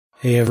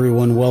Hey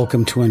everyone,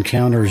 welcome to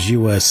Encounters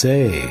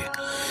USA.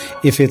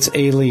 If it's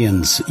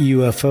aliens,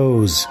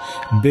 UFOs,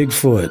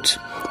 Bigfoot,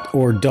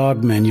 or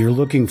dogmen you're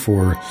looking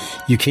for,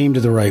 you came to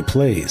the right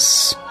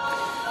place.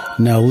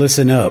 Now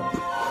listen up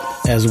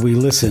as we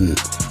listen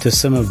to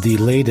some of the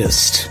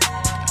latest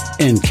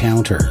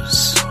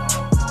encounters.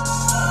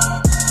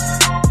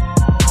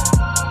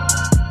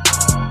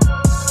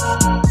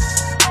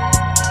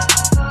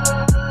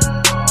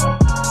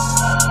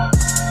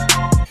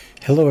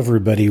 Hello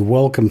everybody,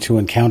 welcome to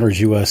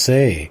Encounters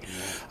USA.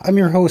 I'm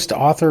your host,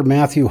 author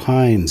Matthew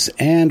Heines,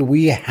 and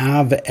we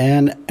have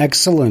an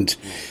excellent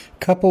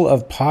couple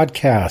of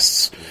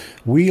podcasts.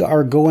 We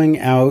are going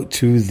out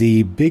to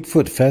the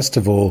Bigfoot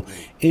Festival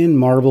in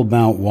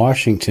Marblemount,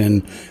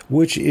 Washington,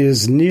 which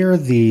is near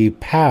the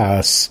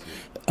pass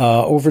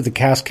over the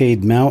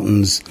Cascade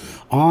Mountains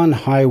on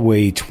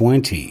Highway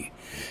 20.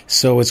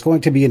 So it's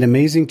going to be an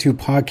amazing two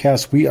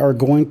podcasts. We are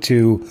going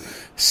to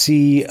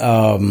see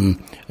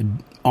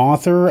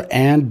author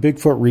and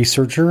Bigfoot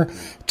researcher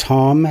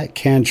Thom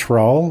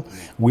Cantrall.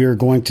 We are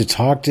going to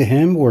talk to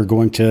him. We're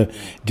going to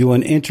do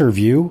an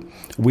interview.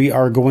 We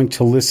are going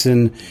to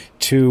listen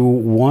to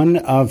one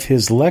of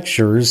his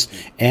lectures,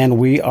 and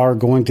we are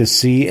going to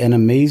see an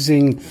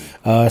amazing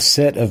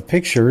set of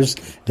pictures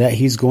that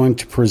he's going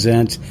to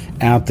present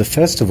at the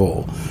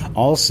festival.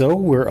 Also,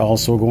 we're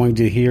also going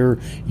to hear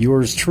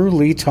yours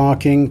truly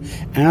talking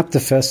at the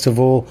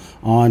festival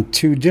on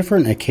two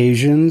different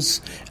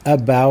occasions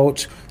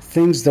about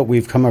things that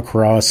we've come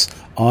across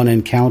on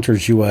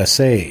Encounters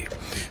USA.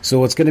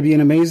 So it's going to be an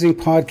amazing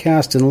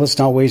podcast, and let's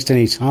not waste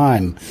any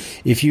time.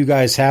 If you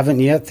guys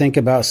haven't yet, think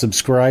about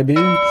subscribing.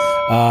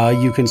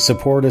 You can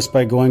support us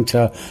by going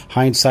to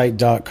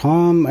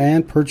hindsight.com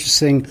and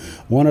purchasing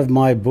one of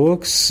my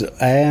books.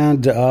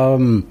 And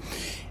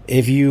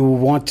if you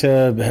want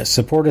to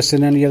support us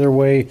in any other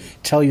way,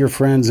 tell your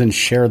friends and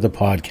share the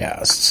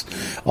podcasts.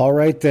 All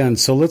right, then.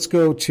 So let's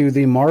go to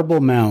the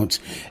Marblemount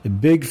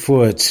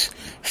Bigfoot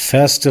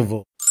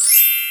Festival.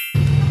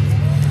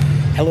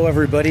 Hello,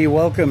 everybody.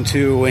 Welcome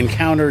to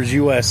Encounters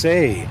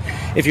USA.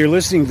 If you're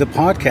listening to the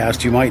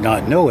podcast, you might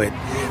not know it,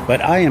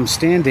 but I am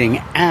standing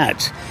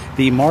at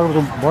the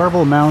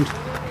Marblemount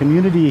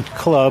Community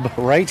Club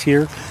right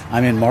here.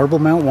 I'm in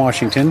Marblemount,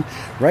 Washington.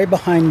 Right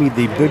behind me,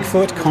 the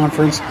Bigfoot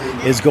conference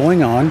is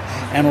going on,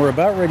 and we're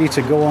about ready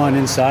to go on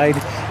inside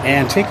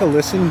and take a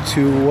listen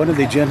to one of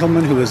the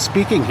gentlemen who is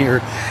speaking here.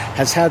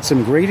 Has had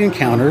some great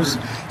encounters,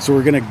 so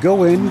we're going to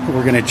go in,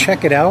 we're going to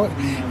check it out,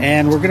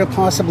 and we're going to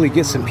possibly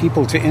get some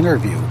people to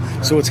interview.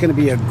 So it's going to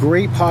be a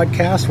great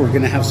podcast. We're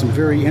going to have some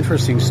very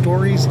interesting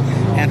stories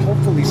and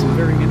hopefully some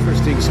very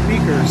interesting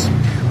speakers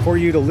for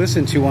you to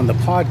listen to on the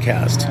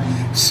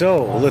podcast.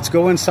 So let's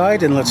go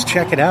inside and let's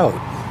check it out.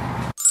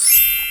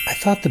 I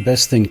thought the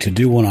best thing to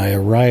do when I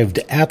arrived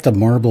at the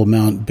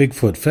Marblemount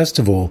Bigfoot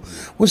Festival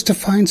was to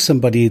find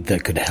somebody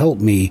that could help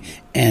me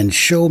and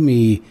show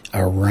me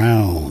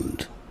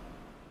around.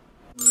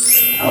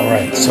 All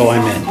right, so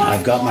I'm in.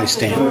 I've got my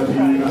stand.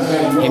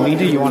 Hey,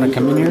 Mina, you want to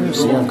come in here?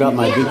 See, I've got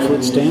my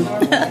Bigfoot stand.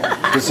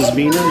 This is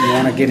Mina. You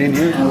want to get in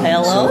here?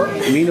 Hello.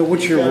 So, Mina,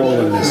 what's your role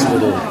in this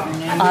little...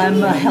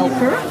 I'm a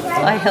helper.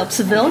 I help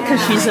Seville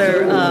because she's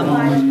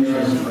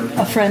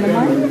a friend of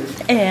mine,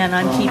 and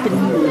I'm keeping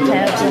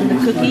tabs on the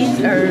cookies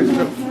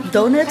or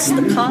donuts,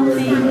 the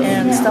coffee,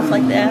 and stuff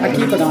like that. I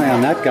keep an eye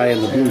on that guy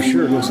in the blue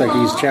shirt. Looks like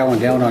he's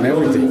chowing down on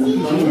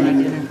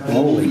everything.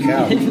 Holy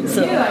cow!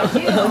 So,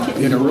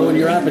 okay. You're gonna ruin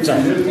your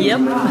appetite.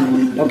 Yep.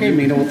 Okay,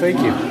 Mina. Well, thank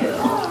you.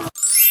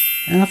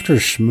 After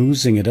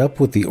schmoozing it up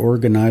with the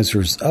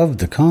organizers of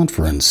the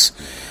conference,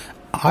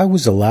 I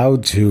was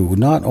allowed to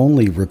not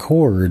only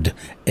record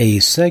a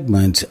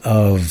segment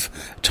of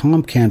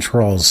Thom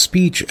Cantrall's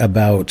speech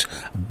about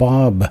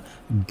Bob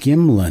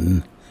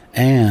Gimlin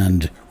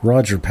and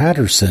Roger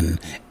Patterson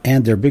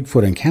and their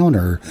Bigfoot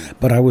encounter,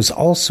 but I was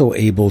also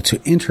able to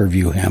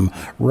interview him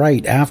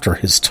right after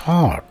his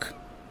talk.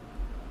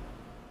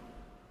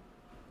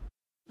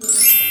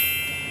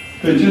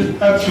 They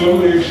just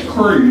absolutely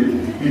excoriated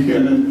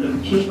him.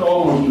 It's just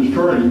almost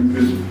destroyed him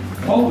because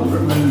all of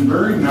it was a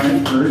very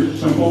nice, very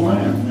simple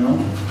man, you know.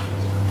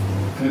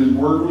 His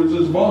word was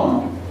his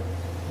bond.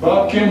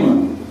 Bob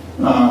Kimlin,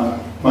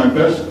 my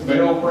best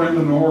male friend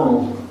in the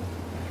world,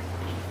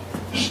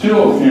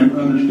 still can't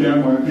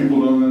understand why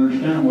people don't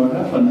understand what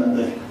happened that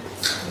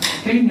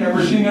day. He'd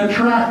never seen a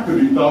track that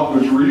he thought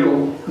was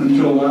real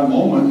until that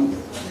moment.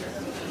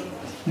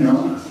 You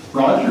know,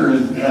 Roger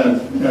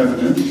had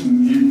evidence,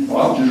 and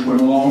Bob just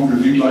went along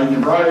because he liked to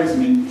ride,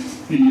 and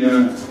he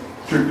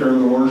took care of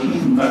the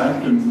horses and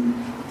backed, and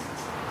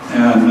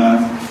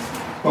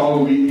Bob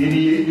will be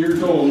 88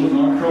 years old in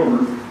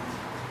October,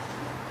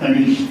 and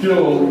he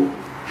still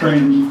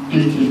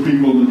teaches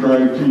people to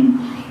drive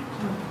teams.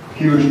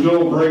 He was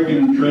still breaking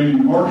and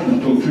training horses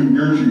until 2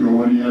 years ago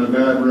when he had a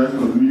bad wreck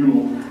with a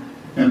mule,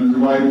 and his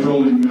wife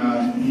told him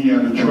he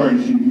had a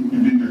choice. He could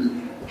either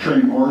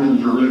train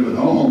horses or live at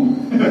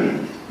home.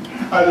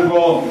 I said,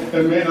 well,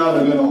 it may not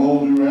have been a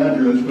whole new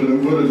address, but it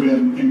would have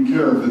been in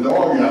care of the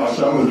doghouse.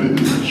 I would have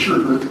been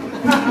sure.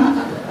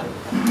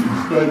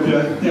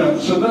 But,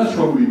 so that's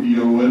what we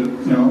deal with,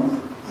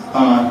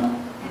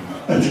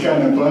 It's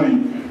kind of funny.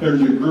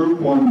 There's a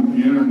group on the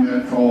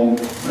internet called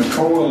the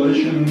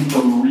Coalition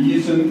for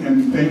Reason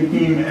and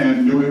Thinking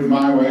and Do It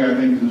My Way. I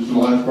think this is the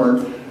last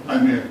part. I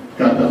may have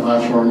got that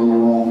last part a little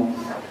wrong.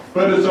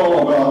 But it's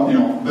all about,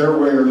 their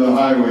way or the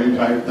highway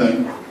type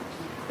thing.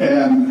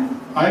 And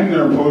I'm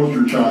their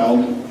poster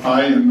child.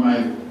 I and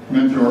my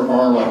mentor,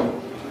 Arla.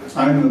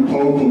 I'm the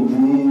Pope of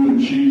Wu,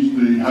 and she's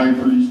the High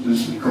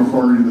Priestess,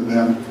 according to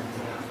them.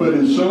 But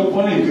it's so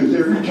funny because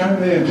every time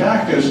they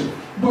attack us,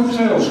 book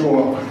sales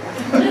go up.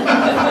 Breaks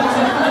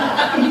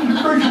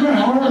my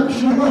heart.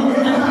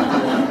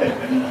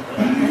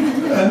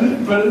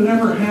 But it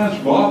never has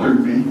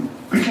bothered me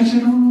because they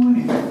don't know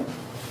anything.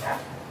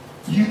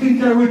 You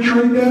think I would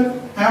trade that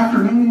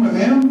afternoon with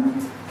him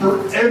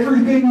for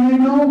everything I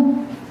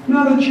know?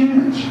 Not a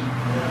chance.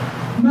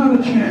 Not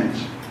a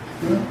chance.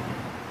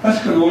 That's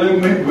going to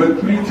live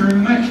with me through the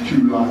next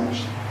 2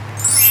 lives.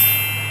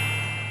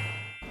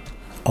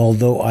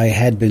 Although I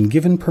had been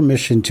given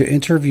permission to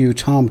interview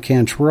Thom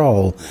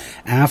Cantrall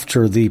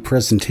after the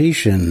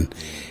presentation,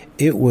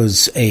 it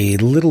was a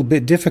little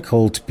bit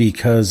difficult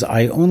because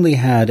I only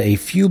had a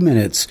few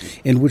minutes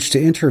in which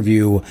to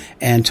interview,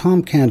 and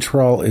Thom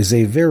Cantrall is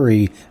a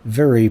very,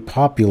 very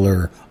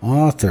popular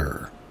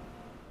author.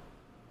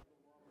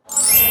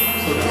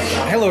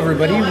 Hello,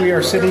 everybody. We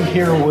are sitting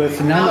here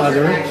with none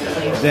other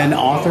than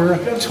author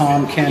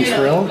Thom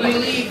Cantrall,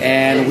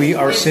 and we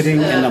are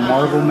sitting in the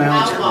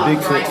Marblemount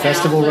Bigfoot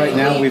Festival right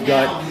now. We've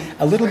got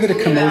a little bit of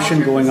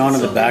commotion going on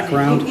in the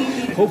background.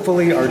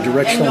 Hopefully our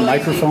directional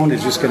microphone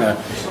is just going to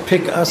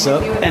pick us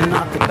up and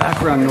not the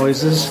background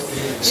noises.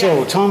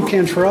 So, Thom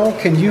Cantrall,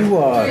 can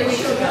you,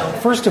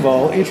 first of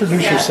all,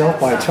 introduce yourself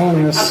by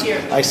telling us,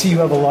 I see you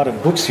have a lot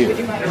of books here.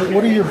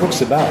 What are your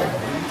books about?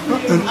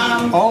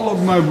 All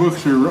of my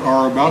books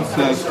are about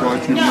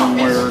Sasquatch in one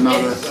way or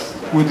another,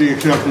 with the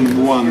exception of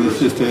one that's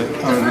just a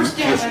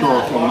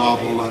historical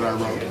novel that I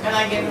wrote.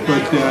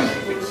 But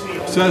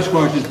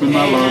Sasquatch has been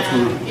my love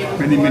for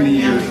many, many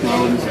years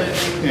now,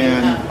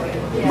 and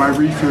my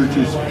research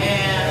has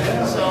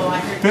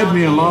fed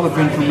me a lot of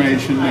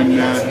information, and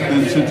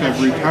then since I've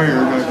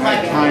retired, I've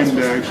had time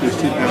to actually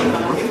sit down and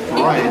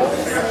write,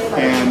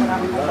 and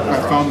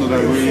I found that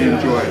I really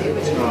enjoy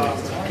it. So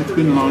it's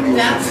been a long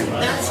way.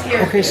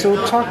 Okay, so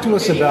talk to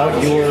us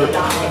about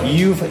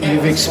you've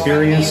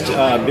experienced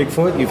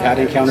Bigfoot. You've had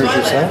encounters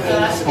yourself.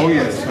 Oh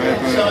yes, I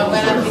have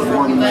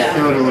more than I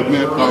care to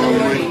admit,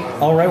 probably.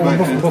 All right. Well,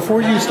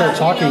 before you start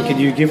talking, can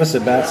you give us a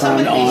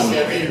background on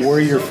where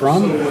you're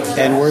from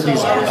and where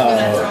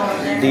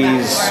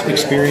these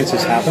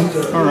experiences happened?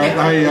 All right.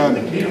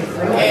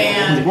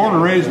 I was born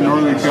and raised in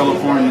Northern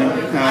California.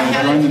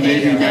 I joined the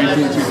Navy in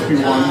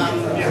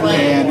 1961.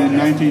 And in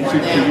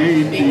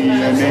 1968, the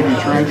Navy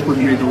transferred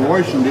me to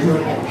Washington,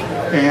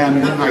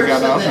 and I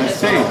got out and I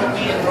stayed.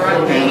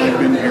 And I've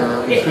been here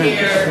ever since.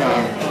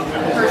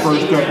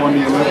 First up on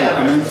the Olympic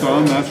Peninsula,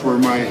 and that's where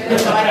my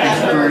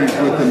experience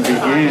with them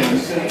began,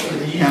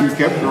 and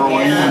kept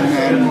growing.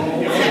 And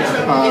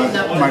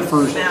my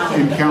first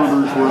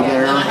encounters were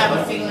there.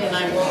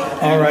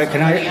 All right,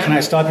 can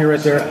I stop you right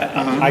there?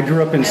 I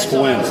grew up in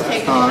Sequim.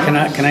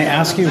 Can I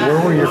ask you, where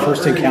were your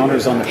first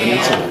encounters on the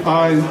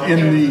peninsula?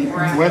 In the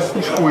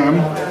western Sequim,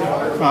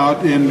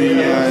 out in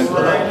the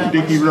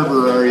Dickey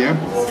River area,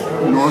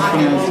 North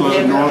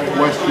Peninsula,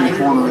 northwestern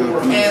corner of the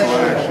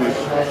peninsula, actually,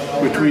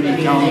 between the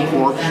town of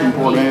Forks and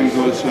Port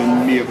Angeles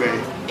and Mia Bay.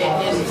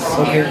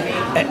 Okay,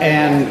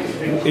 and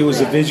it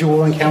was a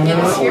visual encounter?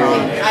 First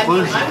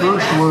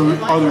were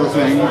other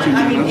things, and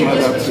then it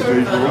led up to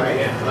visual.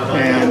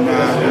 And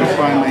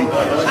finally,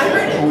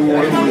 it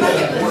was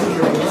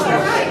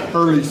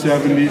early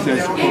 70s, I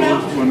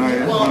suppose, when I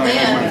had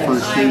my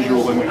first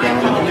visual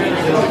encounter.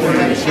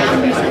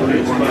 70,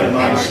 71, something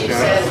like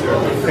that.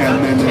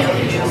 And then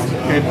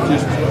it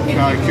just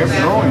kept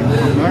growing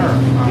from there.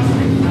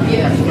 I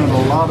spent a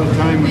lot of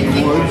time in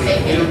the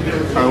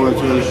woods. I was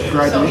a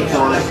graduate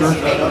forester,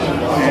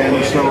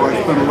 and so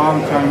I spent a lot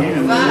of time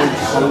in the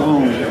woods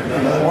alone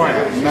and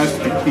quiet, and that's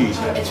the key.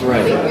 That's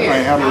right.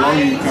 I had a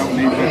logging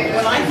company,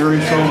 but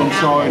very seldom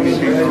saw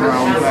anything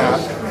around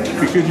that,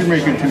 because you're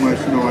making too much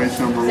noise,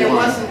 number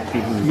one.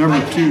 Mm-hmm. Number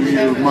two,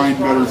 your mind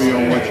better be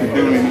on what you're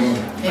doing and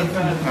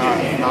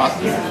not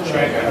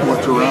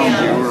what's around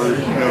you, or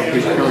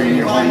be carrying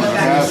you home in a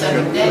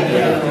basket.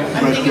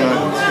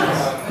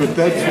 But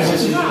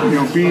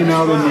that's, being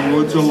out in the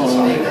woods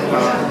alone,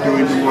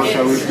 doing the work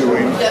I was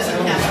doing,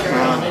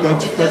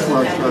 that's where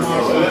I started my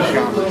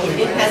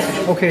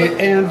encounters. Okay,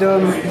 and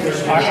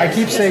I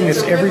keep saying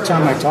this every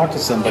time I talk to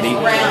somebody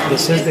that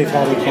says they've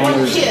had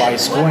encounters by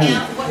Sequim,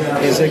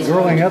 is that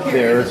growing up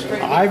there,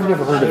 I've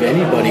never heard of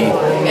anybody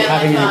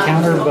having an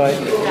encounter, but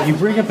you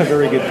bring up a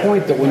very good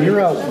point that when you're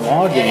out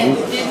logging,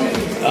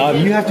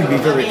 you have to be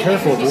very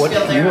careful of what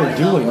you're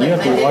doing. You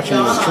have to be watching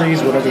those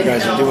trees, what other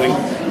guys are doing.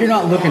 You're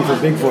not looking for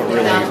Bigfoot,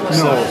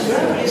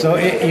 really. So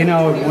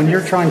when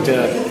you're trying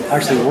to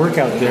actually work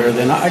out there,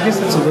 then I guess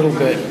it's a little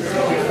bit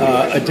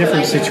a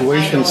different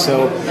situation.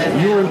 So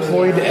you were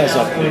employed as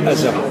a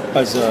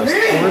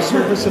Forest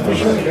Service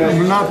official?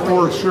 I'm not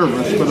Forest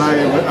Service, but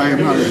I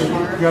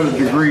got a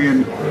degree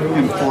in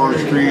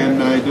forestry,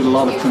 and I did a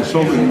lot of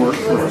consulting work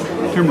for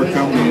timber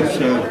companies,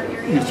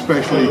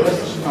 especially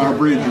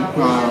bridge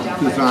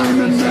design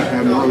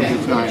and road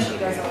design.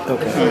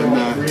 Okay. And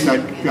that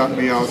got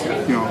me out.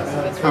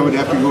 I would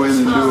have to go in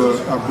and do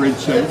a bridge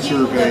site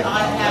survey,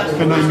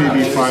 and I may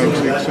be 5,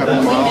 6,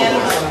 7 miles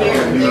off the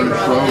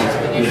nearest road,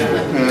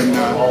 and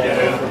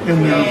in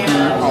there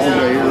for all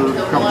day or a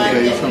couple of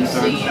days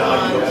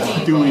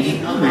sometimes,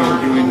 doing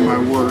my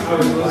work.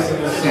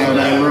 And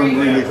I learned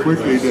really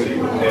quickly to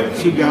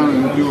sit down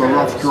and do a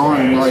rough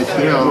drawing right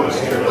there,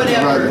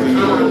 rather than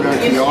going back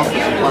to the office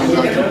and find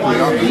out you put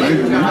out the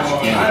measurements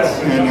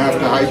and have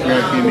to hike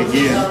back in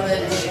again.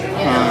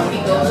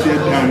 Dead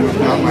time was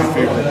not my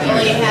favorite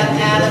thing.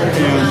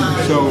 And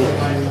so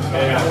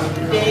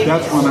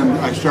that's when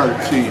I started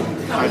seeing.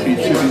 I'd be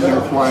sitting there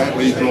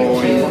quietly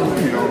drawing,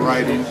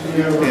 writing,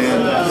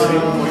 and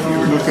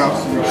look up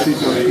and see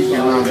them peeking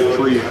around the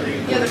tree.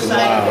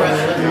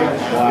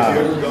 Wow.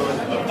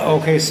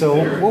 Okay, so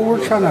what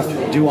we're trying to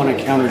do on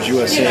Encounters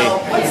USA,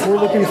 we're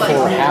looking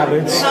for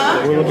habits,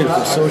 we're looking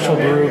for social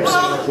groups,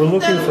 we're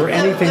looking for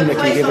anything that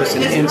can give us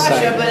an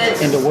insight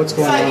into what's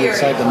going on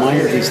inside the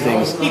mind of these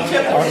things.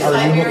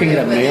 Are you looking at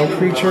a male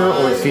creature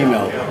or a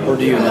female, or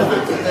do you know?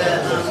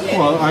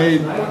 Well,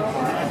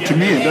 to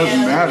me it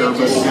doesn't matter,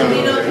 but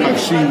I've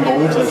seen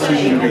both. I've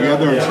seen them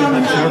together, I've seen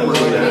them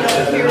separately.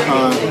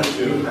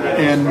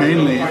 And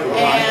mainly,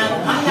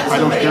 I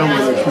don't care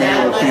whether it's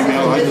male or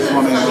female, I just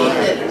want to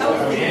interact.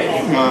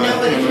 And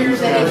in the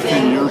past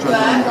 10 years, I've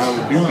learned how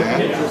to do that,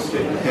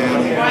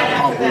 and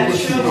probably was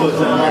too low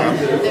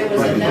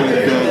from that.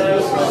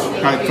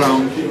 But I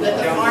found,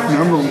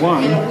 number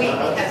one,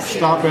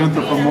 stop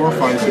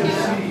anthropomorphizing.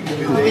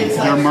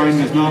 Their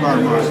mind is not our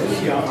mind.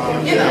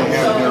 They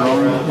have their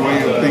own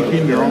way of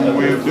thinking, their own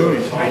way of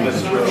doing it.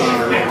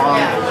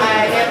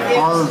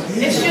 Our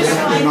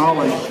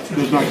knowledge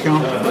does not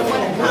count.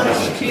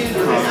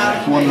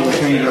 One of the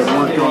things I've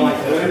worked on.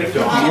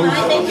 Can I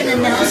make an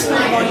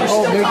announcement?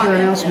 Oh, make your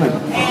announcement.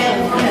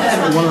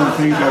 One of the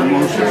things I've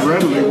most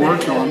readily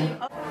worked on.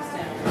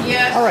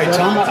 All right,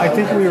 Tom, I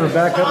think we were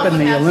back up in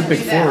the Olympic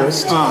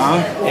Forest,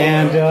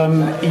 and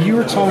you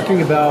were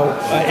talking about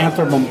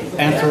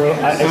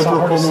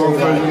anthropomorphism.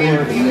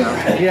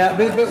 Yeah,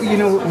 but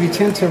we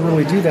tend to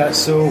really do that.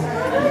 So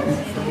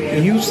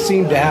you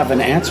seem to have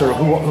an answer.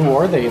 Who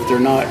are they if they're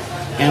not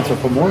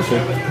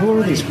anthropomorphic? Who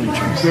are these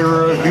creatures?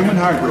 They're a human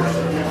hybrid.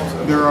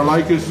 They're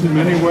like us in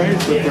many ways,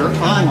 but they're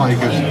unlike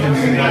us in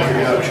many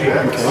ways.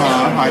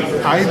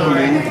 I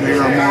believe they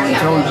are more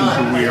intelligent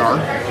than we are.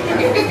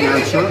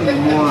 They're certainly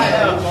more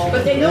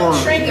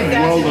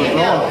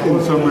well-developed in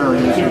some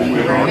areas than we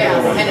are.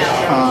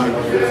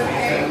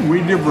 We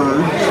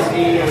diverged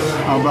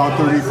about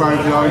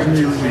 35,000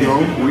 years ago.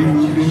 We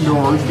moved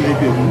indoors, they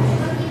didn't.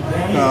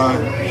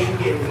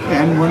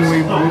 And when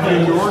we moved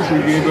indoors,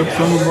 we gave up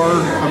some of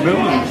our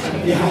abilities,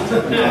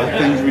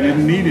 things we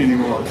didn't need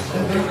anymore.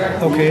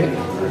 Okay.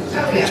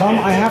 Tom,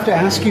 I have to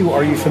ask you,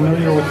 are you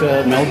familiar with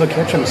the Melba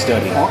Ketchum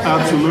study? Oh,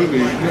 absolutely.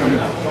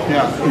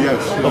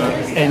 Yes.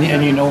 Okay.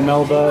 And you know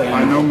Melba?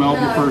 I know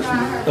Melba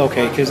personally.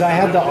 Okay, because I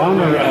had the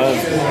honor of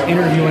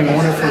interviewing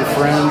one of her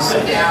friends.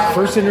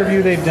 First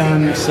interview they've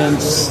done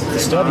since the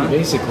study,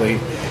 basically.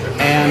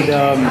 And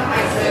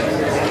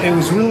it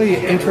was really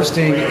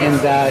interesting in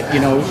that,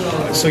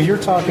 so you're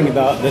talking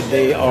about that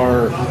they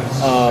are,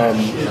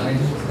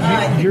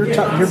 you're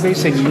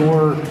basing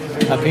your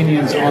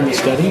opinions on the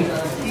study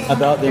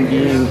about them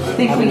being I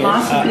think we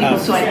lost some people,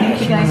 so I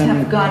think you guys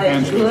have got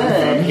it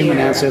good. Human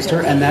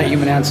ancestor, and that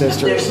human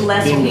ancestor There's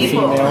less being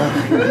people. female.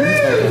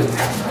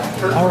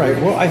 All right,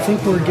 well, I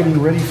think we're getting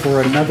ready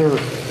for another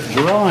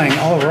drawing.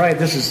 All right,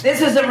 this is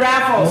This is a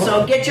raffle,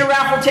 so get your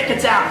raffle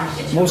tickets out.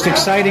 most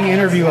exciting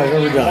interview I've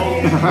ever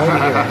done.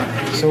 Right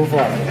here, so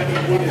far.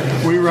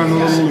 We run a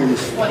little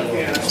loose.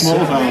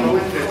 Small town.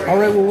 All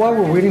right, well, while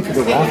we're waiting for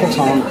the raffle,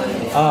 Tom,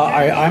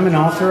 I'm an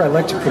author. I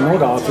like to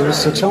promote authors,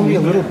 so tell me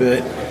a little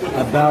bit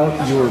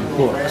about your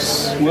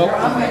books. Well,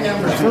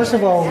 first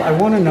of all, I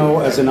want to know,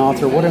 as an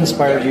author, what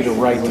inspired you to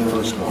write the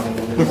first one?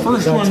 the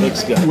first one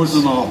was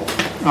a novel.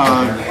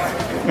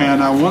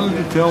 And I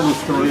wanted to tell the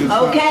story.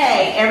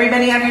 Okay,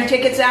 everybody have your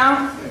tickets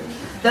out?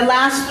 The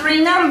last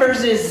three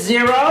numbers is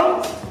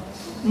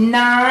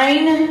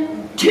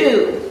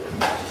 092.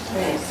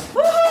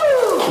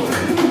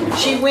 Woo!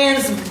 She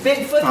wins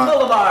Bigfoot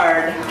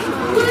Boulevard.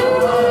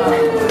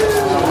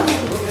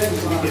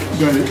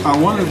 I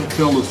wanted to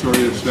tell the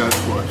story of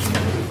Sasquatch,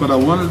 but I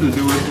wanted to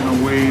do it in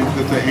a way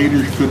that the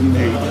haters couldn't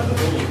hate.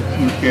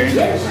 Okay?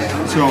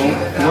 So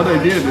what I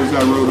did is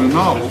I wrote a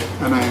novel,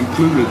 and I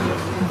included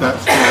that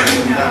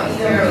story in that.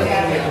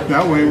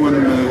 That way, when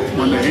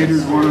the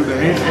haters wanted to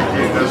hate it,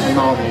 hey, that's a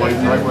novel. I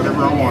can write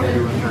whatever I want to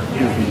in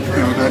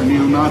there. That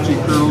neo-Nazi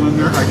colonel in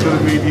there, I could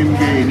have made him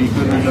gay, and he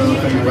couldn't have done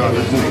anything about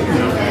it.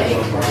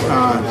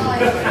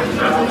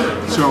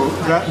 So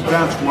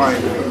that's why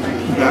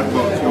that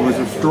book. It was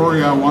a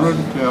story I wanted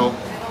to tell,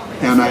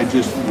 and I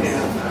just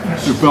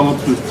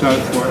developed the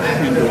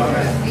Sasquatch into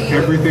it.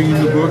 Everything in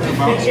the book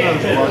about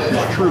Sasquatch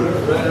is true.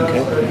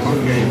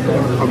 Okay.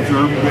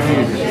 Observed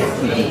behavior.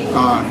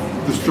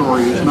 The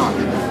story is not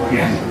true.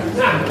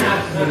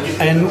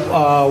 And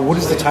what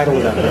is the title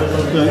of that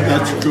book?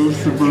 That's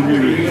Ghosts of Ruby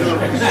Ridge.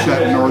 It's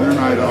set in northern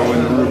Idaho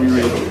in the Ruby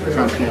Ridge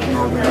country of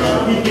northern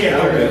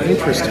Idaho.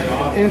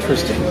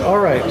 Interesting. All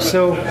right.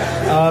 So,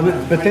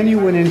 but then you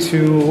went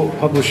into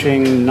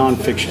publishing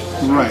nonfiction.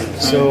 Right.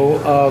 So,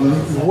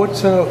 what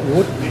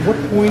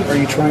point are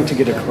you trying to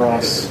get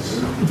across?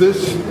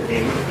 This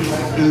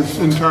is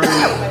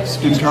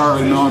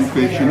entirely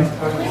nonfiction,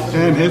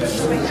 and it's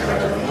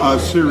a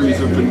series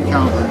of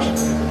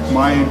encounters.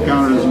 My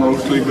encounters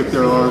mostly, but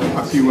there are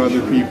a few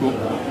other people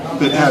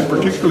that had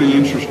particularly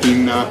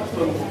interesting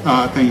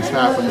things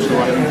happen, so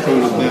I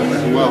included them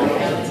as well.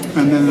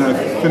 And then I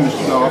finished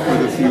it off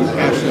with a few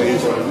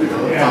essays.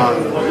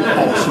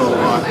 Also,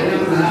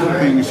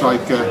 things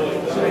like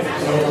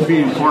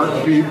being part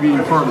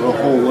of a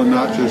whole and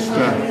not just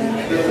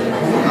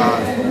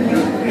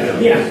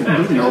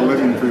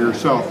living for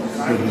yourself.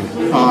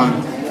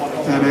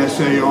 An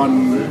essay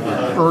on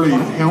early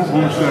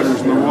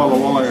homesteaders in the Walla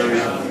Walla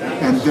area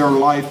and their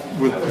life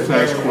with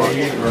Sasquatch.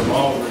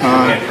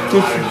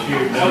 Just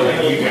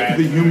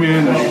the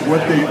humanity,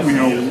 what they,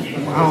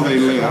 how they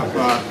live,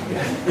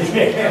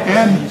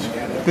 and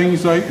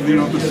things like,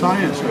 the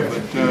science of it,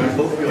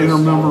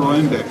 intermemorial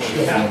index,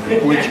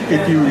 which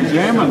if you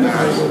examine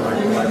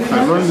that, I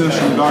learned this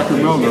from Dr.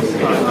 Melba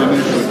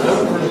initially,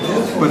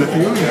 but if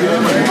you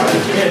examine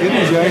it, it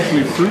is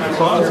actually proof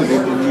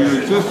positive of your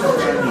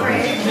existence.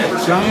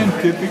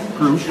 Scientific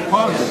proof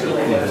positive.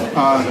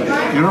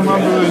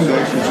 Intermemorial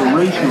index is a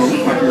ratio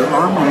of your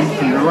arm length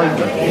to your leg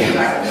length.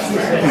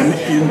 And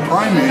in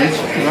primates,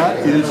 that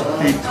is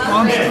a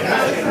constant.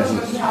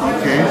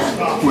 Okay?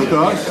 With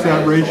us,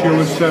 that ratio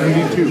is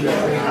 72.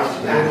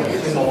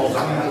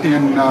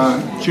 In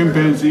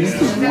chimpanzees,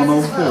 it's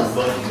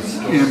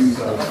 104. In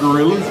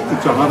gorillas,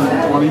 it's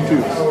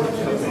 122.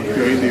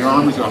 Okay, the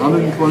arm is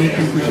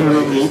 122%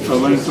 of the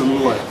length of the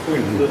leg.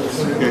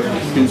 Okay,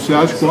 in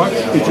Sasquatch,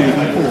 it's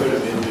 84.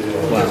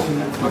 Wow.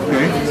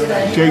 Okay,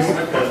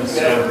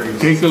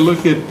 take a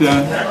look at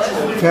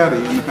Patty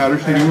in the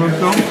Patterson Human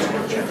film.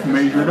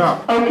 Measured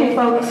up. Okay,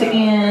 folks,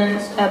 in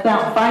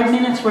about 5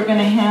 minutes, we're going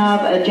to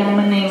have a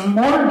gentleman named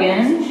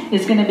Morgan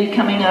is going to be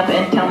coming up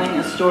and telling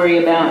a story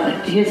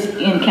about his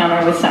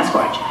encounter with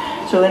Sasquatch.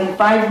 So in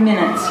 5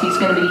 minutes, he's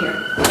going to be here.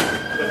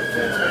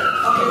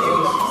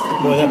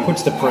 Well, that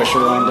puts the pressure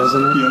on,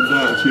 doesn't it? Yeah, it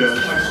does, yes.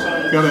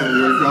 Gotta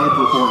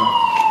perform.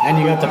 And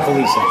you got the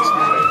police accent.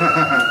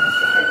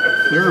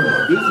 They're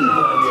busy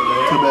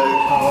today.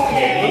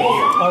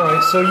 All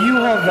right, so you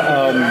have,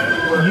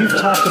 you've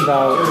talked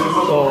about,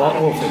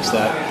 we'll fix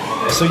that.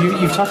 So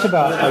you've talked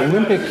about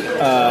Olympic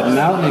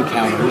mountain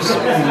encounters,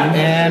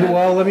 and,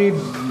 well, let me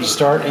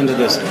start into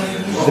this.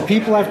 The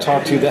people I've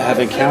talked to that have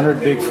encountered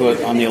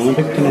Bigfoot on the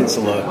Olympic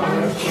Peninsula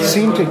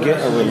seem to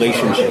get a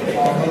relationship.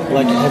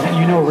 Like,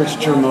 you know Rich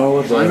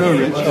Germeau? I know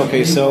Rich.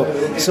 Okay, so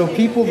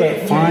people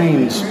that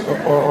find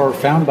or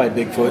found by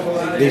Bigfoot,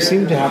 they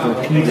seem to have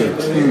repeated,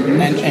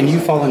 and you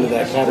fall into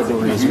that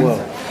category as well.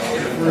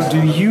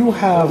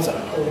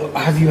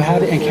 Have you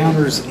had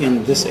encounters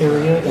in this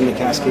area, in the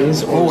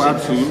Cascades? Oh,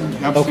 absolutely.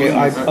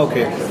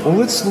 Okay. Well,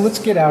 let's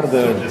get out of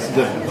the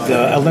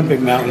Olympic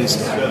Mountains.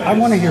 I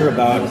want to hear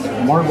about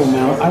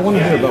Marblemount. I want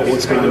to hear about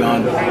what's going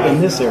on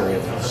in this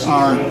area.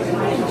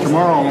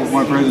 Tomorrow,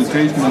 my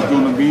presentation is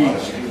going to be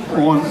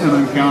on an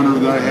encounter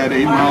that I had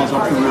 8 miles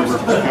up the river,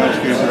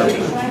 Cascades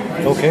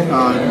River. Okay.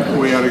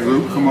 We had a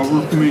group come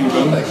over from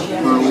England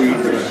for a week.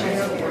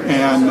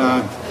 And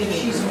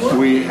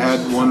we had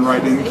one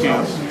right in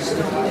camp,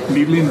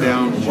 kneeling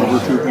down over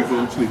 2 people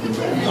in sleeping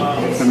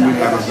bags. And we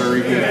have a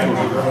very good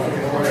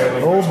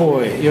photograph. Oh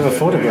boy, you have a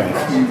photograph.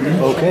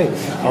 Mm-hmm. Okay.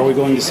 Are we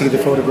going to see the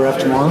photograph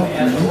tomorrow?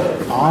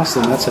 Mm-hmm.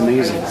 Awesome, that's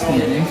amazing.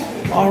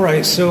 Mm-hmm. All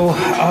right, so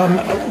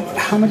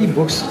how many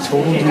books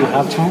total do you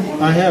have, Tom?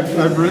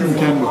 I've written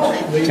 10 books.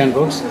 10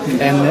 books?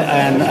 Mm-hmm.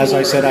 And as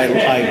I said,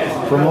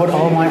 I promote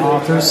all my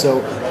authors,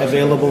 so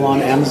available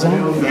on Amazon?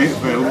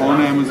 Available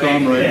on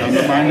Amazon, right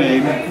under my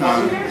name.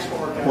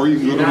 Or you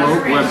can go to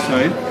our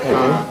website,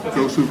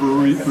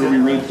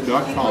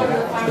 ghostsofrubyridge.com.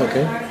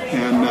 Okay.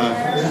 And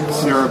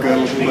they're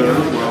available there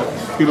as well.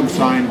 Get them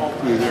signed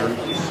through there.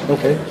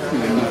 Okay.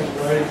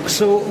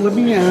 So let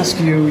me ask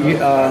you,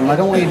 I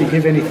don't want you to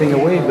give anything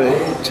away, but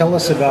tell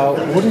us about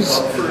what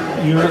is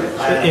your,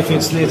 if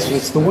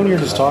it's the one you're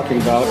just talking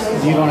about,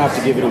 you don't have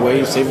to give it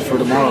away, save it for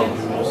tomorrow.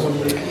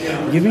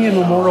 Give me a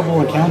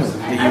memorable encounter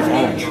that you've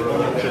had.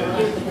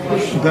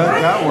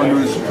 That one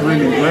was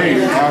really great.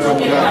 It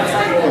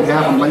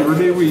happened Labor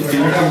Day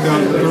weekend,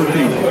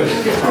 2013,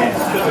 so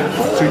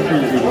 6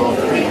 years ago.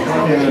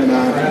 And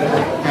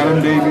Adam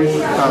Davies,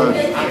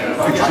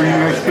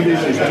 Extreme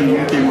Expeditions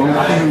team came over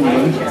from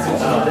England.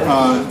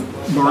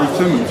 Lori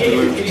Simmons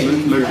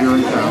lives here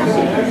in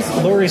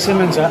town. Lori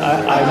Simmons,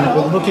 I've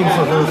been looking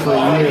for her for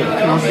a year.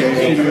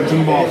 Okay, she lives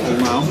in Boston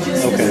now.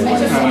 Okay.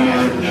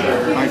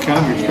 And I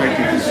kind of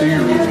expected to see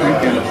her this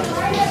weekend.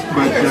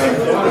 But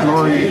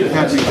Lori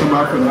had me come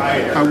up, and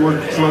I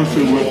worked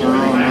closely with her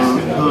on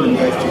her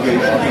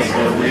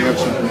investigation. We have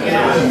some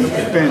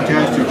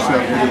fantastic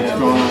stuff that's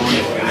gone on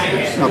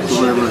up the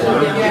river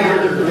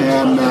here.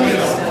 And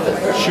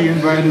she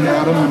invited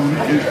Adam and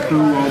his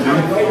crew over.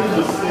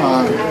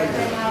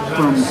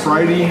 From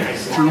Friday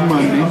through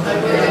Monday,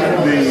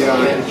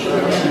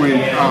 we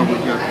got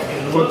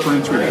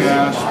footprints were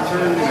cast.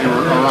 They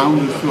were around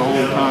us the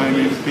whole time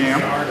in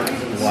camp.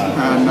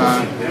 And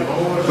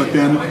but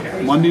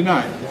then Monday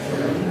night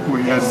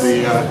we had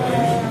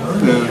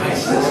the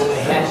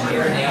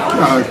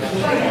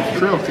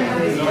trail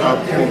cam up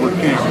over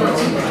camp.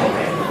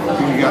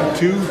 We got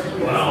 2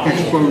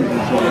 exposures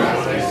of that.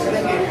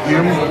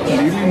 Him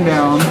leaning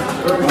down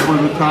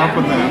over the top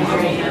of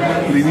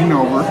them, leaning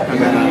over, and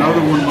then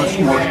another one much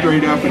more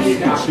straight up, and you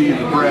could see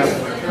the breath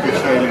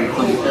exhaling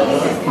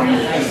from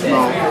his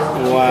mouth.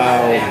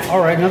 Wow. All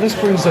right, now this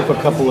brings up a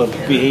couple of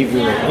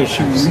behavioral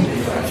issues.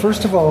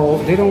 First of all,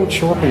 they don't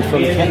show up in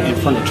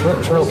front of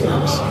trail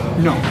cams.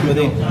 No,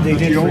 they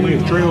did. The only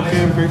trail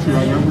cam picture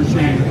I've ever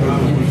seen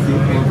was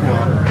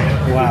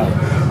good. Wow.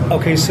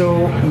 Okay,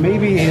 so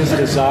maybe his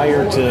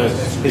desire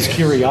his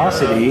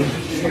curiosity.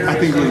 I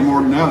think it was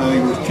more than that. I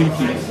think it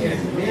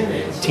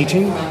was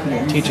teaching. Teaching?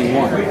 Mm-hmm. Teaching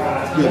what?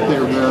 That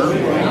they're there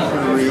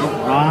for real.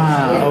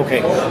 Ah,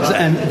 okay.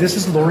 And this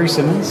is Lori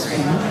Simmons?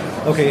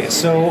 Mm-hmm. Okay,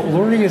 so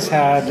Lori has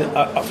had,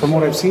 from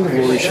what I've seen of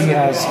Lori, she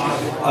has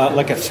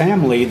like a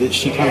family that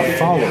she kind of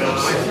follows.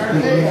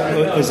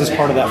 Mm-hmm. Is this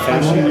part of that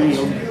family?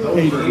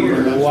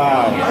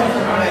 Wow.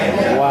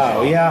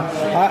 Wow, yeah.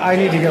 I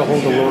need to get a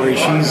hold of Lori.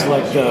 She's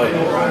like the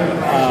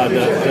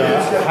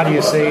how do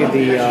you say,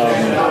 the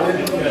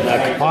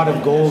pot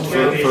of gold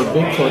for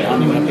Bigfoot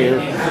hunting up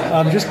here.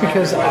 Just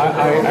because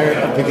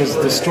because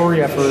the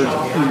story I've heard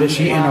that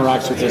she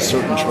interacts with this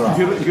certain tribe.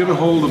 Get a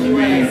hold of me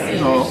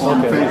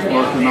on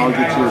Facebook, and I'll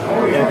get you.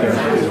 Okay.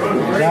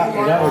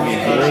 That would be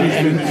great.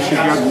 She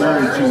got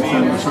married since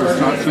then, so it's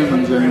not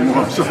Simmons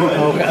anymore. So.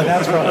 Okay,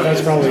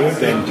 that's probably it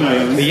then.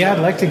 But yeah, I'd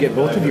like to get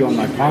both of you on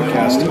my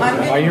podcast.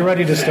 Are you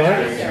ready to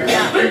start?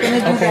 Yeah, I'm going to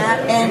do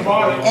that.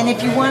 And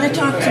if you want to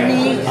talk to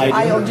me,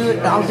 I'll do it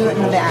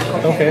in the back.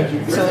 Okay.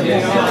 So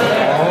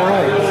all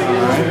right.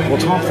 Well,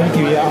 Tom, thank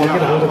you. Yeah, I'll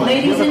get a hold of you.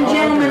 Ladies and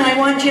gentlemen, I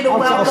want you to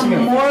welcome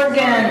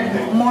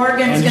Morgan.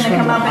 Morgan's going to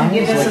come up and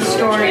give us a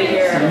story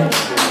here.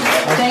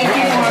 Thank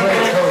you,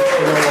 Morgan.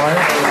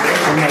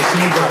 When my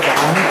team got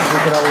behind, we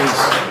could always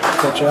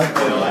catch up.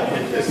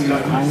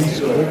 Heines,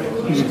 good.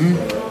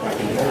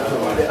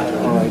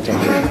 All right,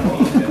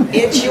 Tom.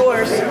 it's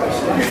yours.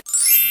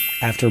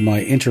 After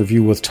my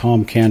interview with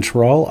Thom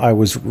Cantrall, I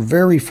was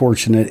very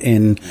fortunate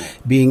in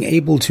being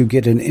able to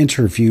get an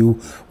interview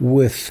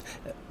with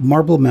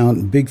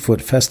Marblemount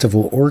Bigfoot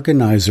Festival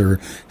organizer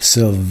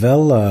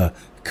Sylvella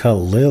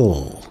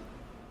Khalil.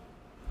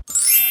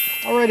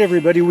 All right,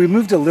 everybody, we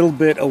moved a little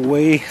bit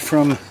away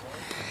from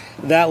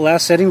that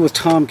last setting with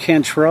Thom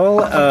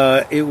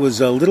Cantrall. It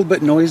was a little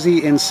bit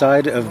noisy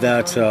inside of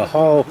that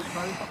hall,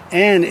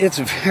 and it's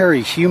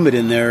very humid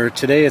in there.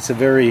 Today it's a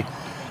very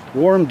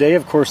warm day.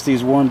 Of course,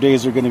 these warm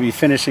days are going to be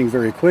finishing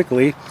very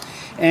quickly.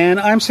 And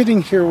I'm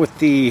sitting here with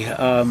the,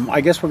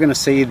 I guess we're going to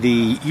say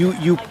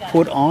you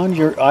put on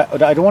your,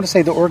 I don't want to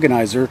say the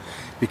organizer,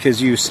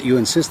 because you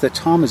insist that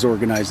Tom is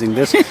organizing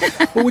this.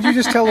 But would you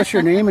just tell us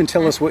your name and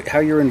tell us how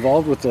you're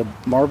involved with the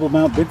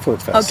Marblemount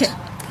Bigfoot Fest? Okay.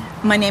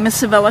 My name is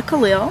Sylvella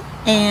Khalil,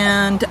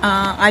 and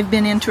I've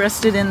been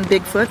interested in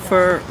Bigfoot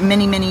for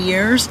many, many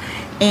years.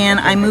 And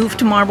I moved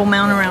to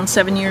Marblemount around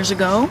 7 years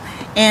ago,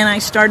 and I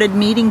started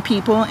meeting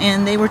people,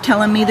 and they were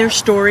telling me their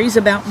stories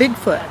about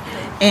Bigfoot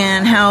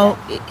and how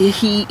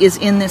he is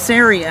in this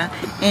area.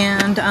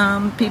 And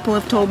people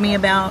have told me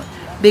about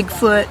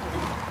Bigfoot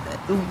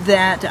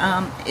that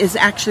is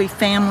actually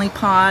family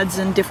pods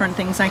and different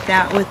things like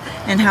that,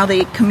 and how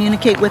they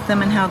communicate with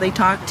them and how they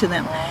talk to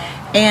them.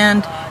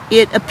 And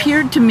it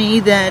appeared to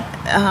me that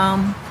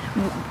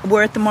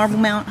we're at the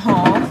Marblemount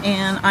Hall,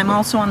 and I'm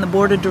also on the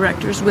board of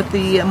directors with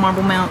the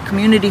Marblemount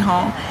Community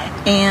Hall,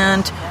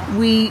 and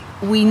we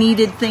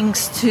needed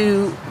things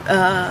to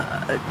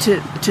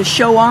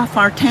show off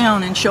our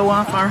town and show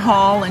off our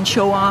hall and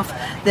show off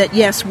that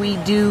yes, we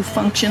do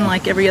function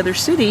like every other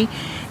city,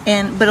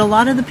 but a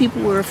lot of the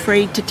people were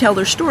afraid to tell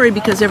their story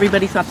because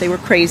everybody thought they were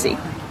crazy.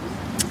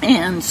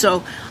 And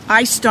so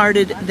I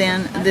started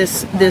then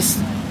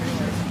this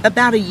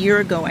about a year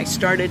ago. I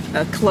started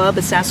a club,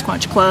 a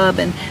Sasquatch club,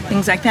 and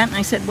things like that. And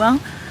I said, well,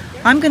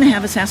 I'm going to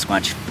have a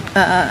Sasquatch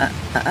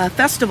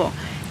festival.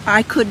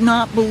 I could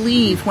not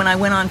believe when I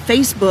went on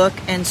Facebook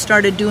and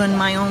started doing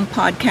my own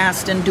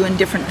podcast and doing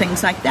different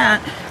things like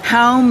that,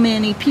 how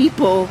many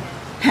people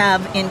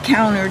have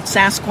encountered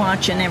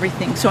Sasquatch and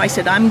everything. So I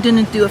said, I'm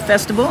going to do a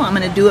festival. I'm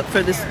going to do it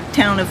for this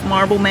town of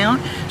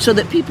Marblemount so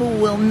that people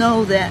will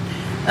know that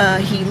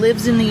he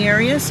lives in the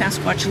area.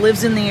 Sasquatch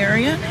lives in the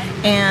area.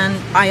 And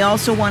I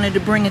also wanted to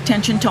bring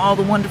attention to all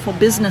the wonderful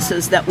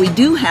businesses that we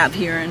do have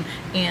here in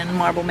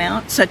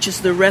Marblemount, such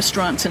as the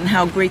restaurants and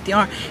how great they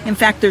are. In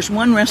fact, there's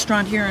one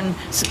restaurant here in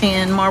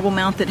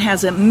Marblemount that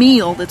has a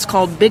meal that's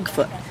called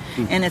Bigfoot.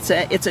 And it's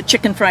a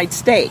chicken fried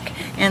steak.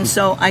 And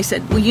so I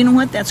said, well, you know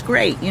what, that's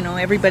great. You know,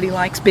 everybody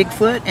likes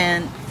Bigfoot,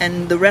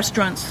 and the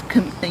restaurants,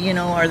 you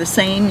know, are the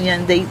same,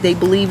 and they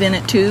believe in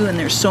it too, and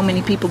there's so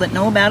many people that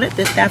know about it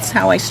that's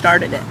how I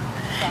started it.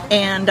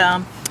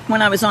 And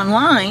when I was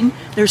online,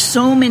 there's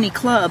so many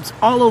clubs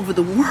all over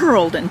the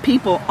world and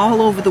people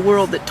all over the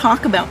world that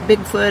talk about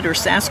Bigfoot or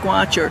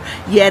Sasquatch or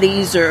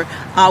Yetis or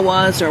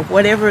Awas or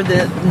whatever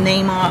the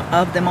name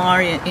of them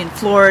are. In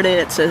Florida,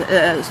 it's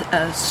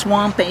a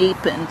swamp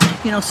ape, and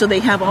you know, so they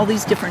have all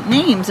these different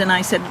names. And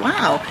I said,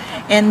 wow.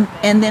 And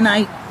then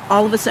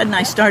all of a sudden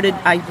I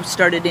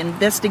started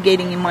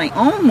investigating in my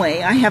own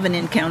way. I haven't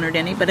encountered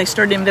any, but I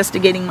started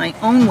investigating my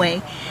own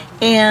way,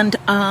 and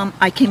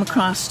I came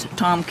across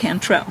Thom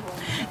Cantrall.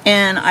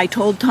 And I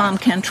told Thom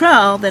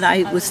Cantrall that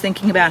I was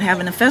thinking about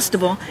having a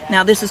festival.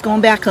 Now, this is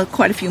going back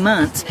quite a few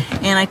months.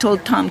 And I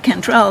told Thom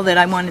Cantrall that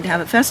I wanted to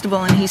have a festival,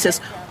 and he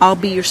says, I'll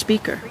be your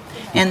speaker.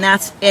 And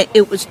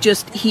it was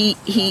just,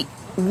 he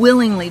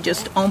willingly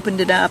just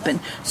opened it up. And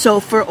so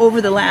for over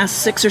the last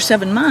 6 or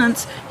 7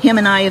 months, him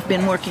and I have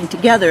been working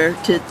together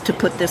to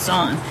put this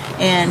on.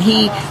 And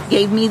he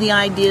gave me the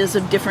ideas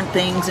of different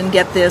things and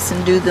get this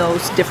and do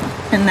those different,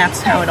 and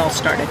that's how it all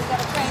started.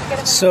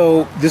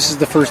 So this is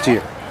the first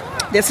year?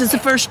 This is the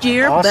first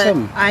year,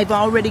 awesome. But I've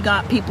already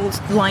got people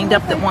lined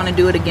up that want to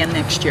do it again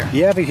next year.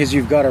 Yeah, because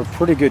you've got a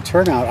pretty good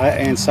turnout.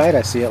 Inside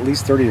I see at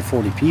least 30 to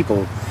 40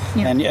 people,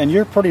 yeah. And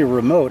you're pretty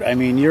remote. I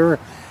mean,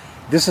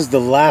 this is the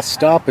last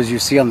stop, as you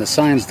see on the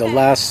signs, the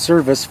last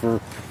service for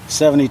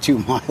 72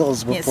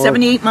 miles before. Yeah,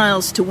 78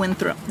 miles to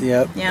Winthrop.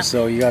 Yep. Yeah.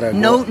 So you got to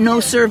no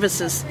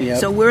services. Yep.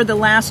 So we're the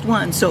last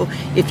one. So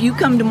if you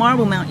come to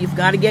Marblemount, you've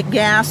got to get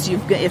gas.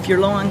 If you're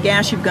low on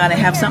gas, you've got to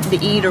have something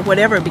to eat or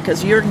whatever,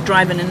 because you're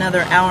driving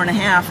another hour and a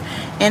half,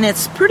 and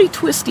it's pretty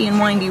twisty and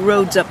windy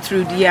roads up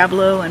through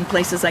Diablo and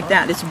places like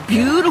that. It's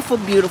beautiful,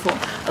 beautiful.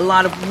 A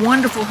lot of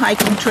wonderful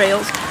hiking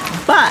trails,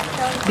 but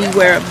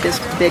beware of this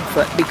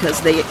Bigfoot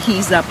because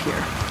he's up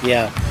here.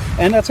 Yeah,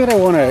 and that's what I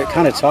want to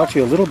kind of talk to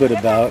you a little bit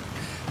about.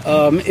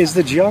 Is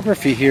the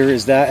geography here,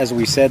 is that, as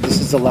we said,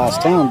 this is the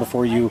last town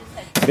before you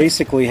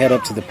basically head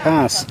up to the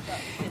pass.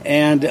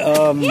 And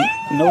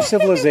no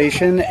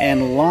civilization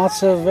and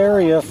lots of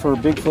area for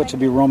Bigfoot to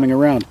be roaming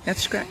around.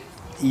 That's correct.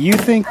 You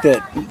think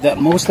that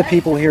most of the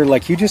people here,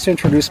 like you just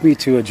introduced me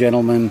to a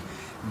gentleman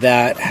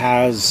that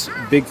has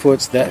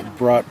Bigfoots that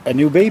brought a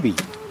new baby.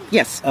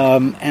 Yes.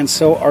 And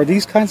so are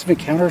these kinds of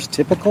encounters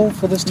typical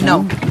for this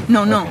town?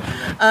 No.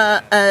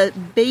 A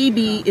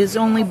baby is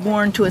only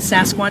born to a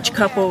Sasquatch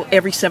couple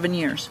every 7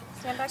 years.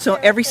 So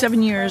every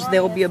 7 years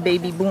there will be a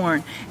baby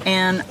born.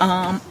 And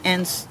I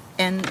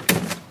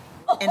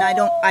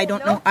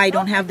don't know. I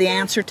don't have the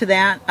answer to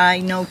that. I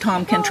know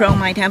Thom Cantrall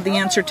might have the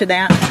answer to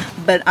that,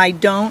 but I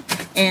don't.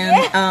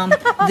 And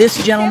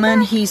this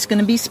gentleman, he's going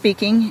to be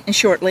speaking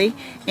shortly,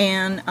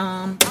 and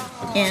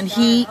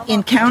he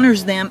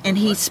encounters them and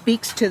he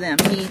speaks to them.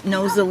 He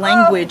knows the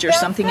language or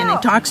something, and he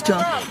talks to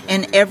them.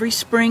 And every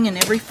spring and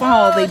every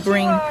fall,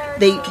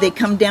 they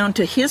come down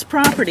to his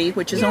property,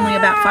 which is only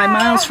about 5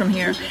 miles from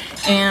here,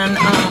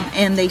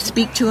 and they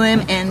speak to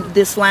him. And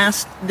this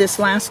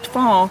last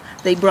fall,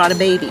 they brought a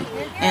baby,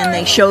 and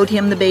they showed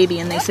him the baby,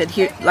 and they said,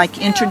 here, like,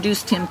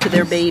 introduced him to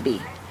their baby.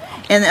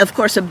 And of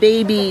course, a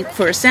baby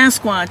for a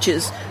Sasquatch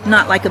is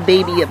not like a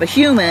baby of a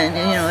human.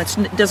 You know,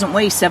 it doesn't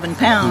weigh 7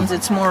 pounds.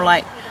 It's more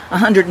like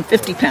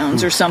 150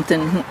 pounds or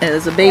something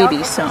as a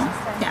baby. So,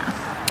 yeah.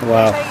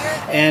 Wow.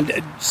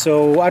 And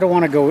so I don't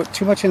want to go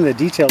too much into the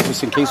details,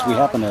 just in case we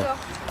happen to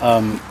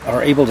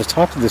are able to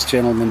talk to this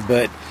gentleman.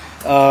 But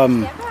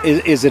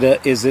is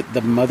it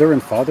the mother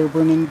and father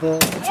bringing the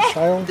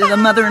child? The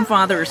mother and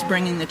father is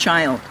bringing the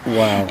child.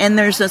 Wow. And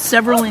there's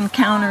several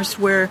encounters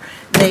where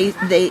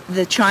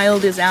the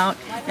child is out,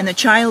 and the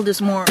child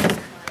is more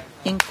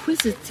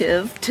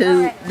inquisitive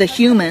to the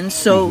humans.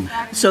 So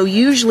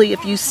usually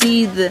if you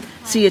see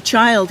a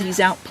child, he's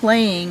out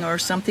playing or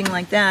something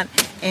like that,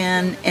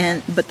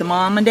 but the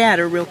mom and dad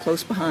are real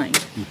close behind.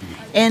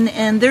 Mm-hmm.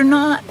 And they're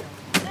not.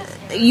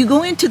 You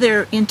go into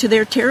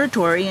their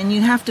territory, and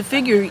you have to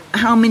figure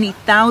how many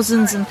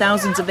thousands and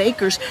thousands of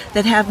acres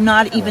that have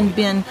not even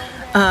been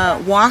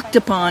walked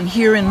upon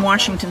here in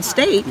Washington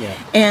State. Yeah.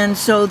 And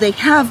so they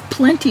have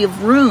plenty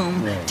of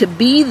room to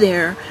be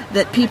there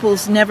that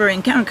people's never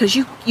encountered, because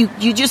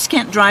you just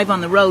can't drive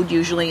on the road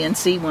usually and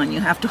see one. You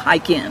have to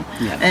hike in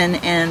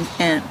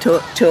and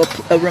to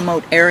a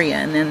remote area,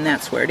 and then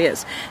that's where it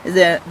is.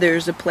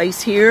 There's a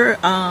place here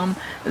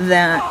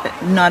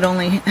that not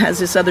only has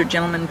this other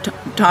gentleman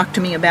talked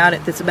to me about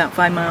it, that's about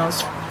 5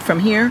 miles from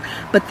here,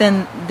 but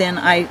then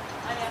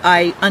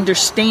I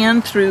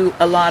understand through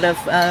a lot of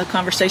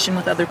conversation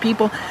with other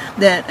people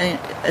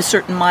that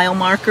certain mile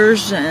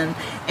markers and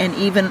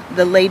even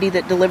the lady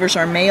that delivers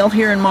our mail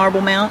here in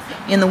Marblemount,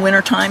 in the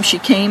wintertime, she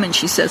came and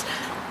she says,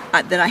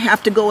 that I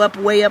have to go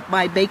way up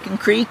by Bacon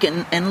Creek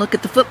and look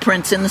at the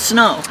footprints in the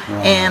snow.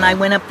 Wow. And I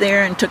went up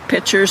there and took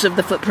pictures of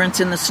the footprints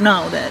in the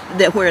snow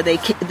that where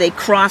they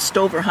crossed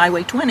over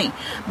Highway 20.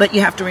 But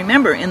you have to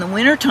remember, in the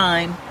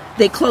wintertime,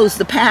 they close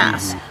the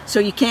pass, so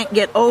you can't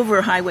get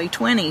over Highway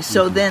 20.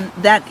 So then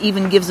that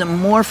even gives them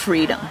more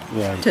freedom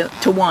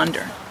to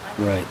wander.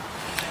 Right.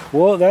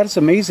 Well, that's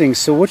amazing.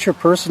 So, what's your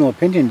personal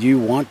opinion? Do you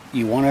want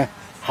to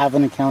have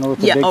an encounter with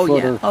the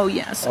Bigfoot? Oh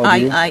yes.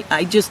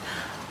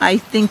 I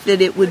think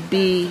that it would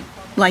be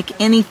like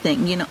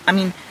anything. You know, I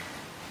mean,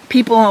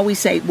 people always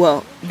say,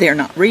 "Well, they're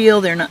not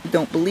real.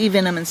 Don't believe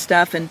in them and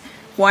stuff." And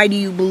why do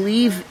you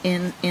believe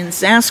in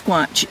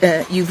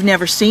Sasquatch? You've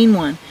never seen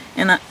one.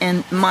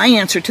 And my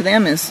answer to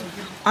them is,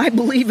 I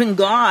believe in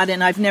God,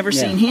 and I've never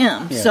seen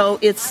Him. Yeah. So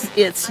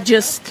it's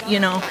just, you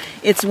know,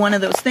 it's one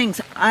of those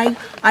things. I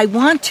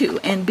want to,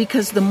 and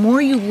because the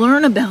more you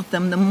learn about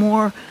them, the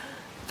more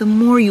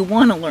you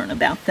want to learn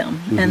about them,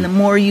 and the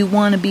more you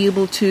want to be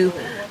able to,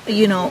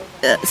 you know,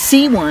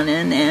 see one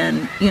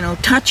and you know,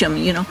 touch them.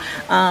 You know,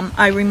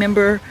 I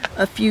remember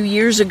a few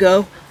years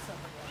ago,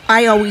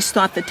 I always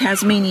thought the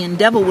Tasmanian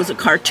devil was a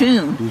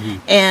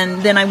cartoon.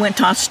 And then I went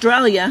to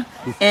Australia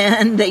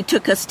and they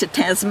took us to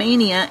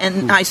Tasmania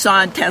and I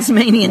saw a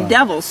Tasmanian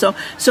devil. So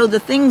the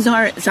things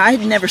are, I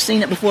had never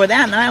seen it before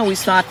that, and I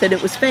always thought that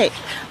it was fake.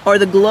 Or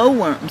the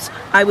glowworms.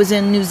 I was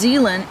in New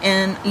Zealand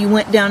and you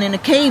went down in a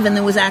cave and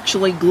there was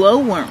actually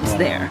glowworms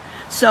there.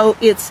 So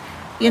it's,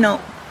 you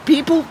know,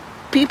 people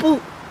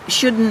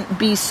shouldn't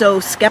be so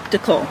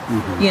skeptical,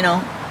 you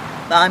know.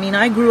 I mean,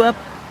 I grew up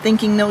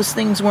thinking those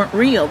things weren't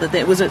real, that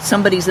it was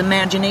somebody's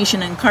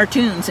imagination and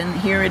cartoons, and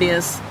here it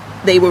is,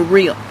 they were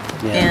real.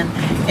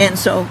 And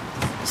so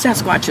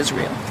Sasquatch is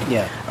real,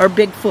 or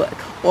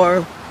Bigfoot,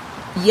 or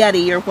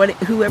Yeti, or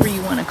whoever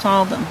you want to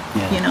call them,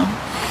 you know.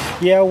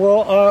 Yeah,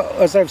 well,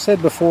 as I've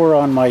said before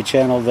on my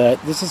channel,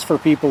 that this is for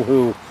people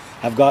who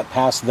have got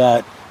past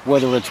that,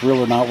 whether it's real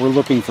or not. We're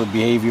looking for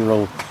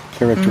behavioral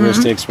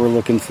characteristics, we're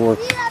looking for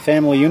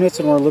family units,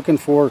 and we're looking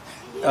for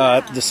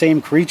the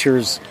same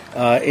creatures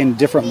in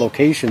different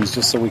locations,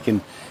 just so we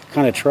can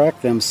kind of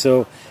track them.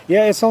 So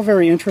yeah, it's all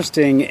very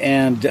interesting,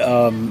 and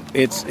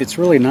it's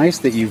really nice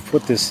that you've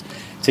put this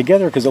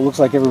together, because it looks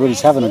like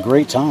everybody's having a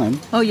great time.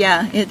 Oh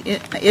yeah,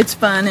 it's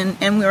fun,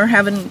 and we're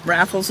having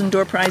raffles and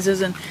door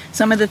prizes, and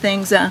some of the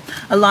things, a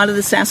lot of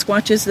the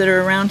Sasquatches that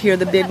are around here,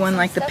 the big one,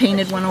 like the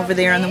painted one over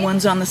there and the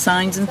ones on the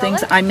signs and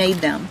things, I made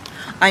them.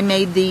 I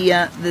made the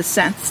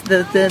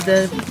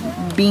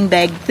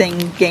beanbag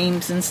thing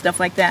games and stuff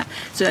like that.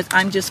 So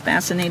I'm just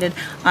fascinated.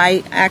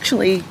 I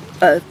actually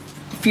a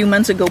few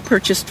months ago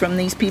purchased from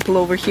these people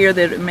over here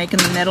that are making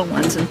the metal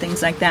ones and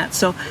things like that.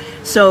 So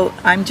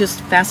I'm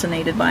just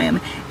fascinated by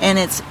them, and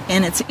it's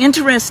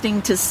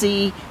interesting to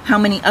see how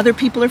many other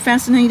people are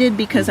fascinated,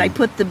 because I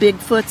put the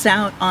Bigfoots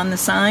out on the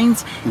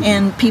signs,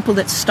 and people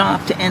that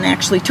stopped and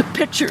actually took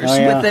pictures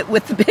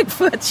with the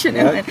Bigfoots. You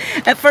know, and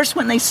at first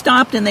when they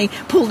stopped and they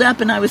pulled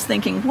up, and I was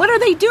thinking, what are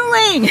they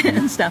doing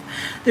and stuff.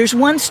 There's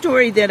one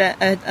story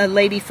that a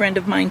lady friend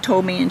of mine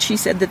told me, and she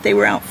said that they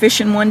were out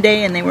fishing one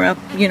day, and they were up,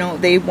 you know,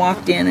 they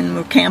walked in and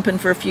were camping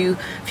for a few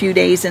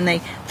days, and they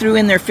threw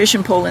in their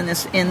fishing pole in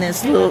this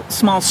little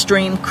small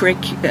stream, creek,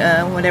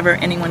 whatever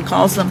anyone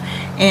calls them,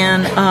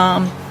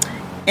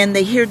 and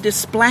they heard this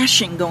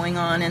splashing going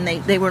on, and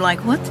they were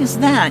like, what is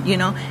that, you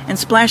know, and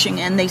splashing,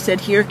 and they said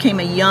here came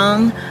a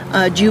young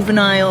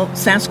juvenile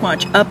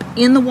Sasquatch up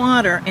in the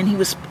water, and he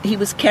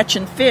was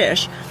catching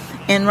fish,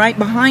 and right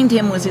behind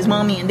him was his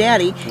mommy and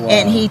daddy,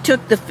 and he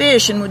took the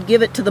fish and would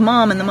give it to the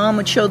mom, and the mom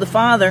would show the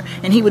father,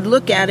 and he would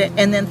look at it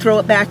and then throw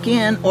it back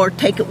in or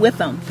take it with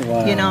them.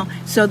 You know,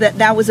 so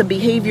that was a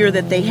behavior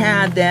that they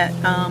had,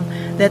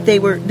 that they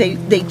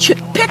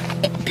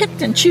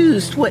picked and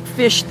chose what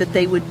fish that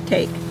they would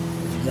take.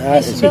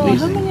 That is Bill,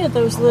 amazing. how many of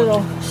those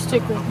little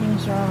sticker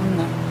things are on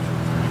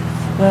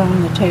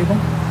the table?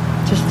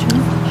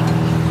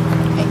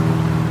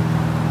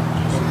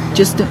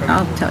 Just two?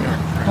 I'll tell you.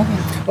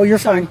 Okay. Oh, you're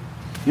fine.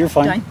 You're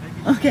fine.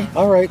 Okay.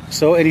 All right.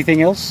 So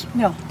anything else?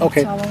 No. That's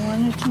okay. all I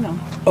wanted to know.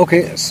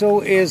 Okay.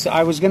 So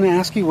I was going to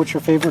ask you, what's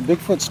your favorite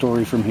Bigfoot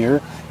story from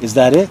here? Is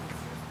that it?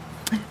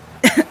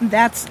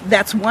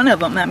 That's one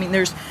of them. I mean,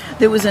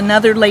 there was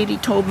another lady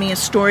told me a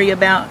story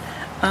about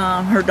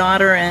her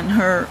daughter and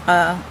her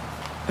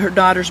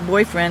daughter's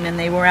boyfriend, and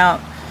they were out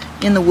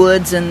in the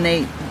woods, and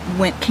they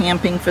went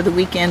camping for the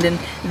weekend, and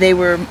they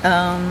were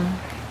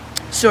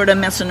sort of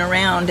messing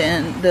around,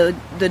 and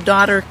the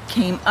daughter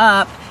came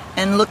up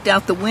and looked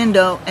out the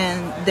window,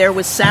 and there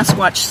was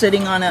Sasquatch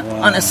sitting on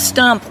a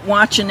stump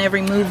watching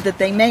every move that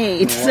they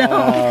made.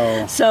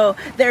 Wow. So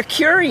they're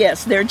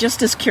curious. They're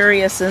just as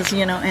curious as,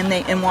 you know,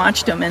 and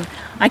watched them, and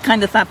I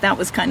kind of thought that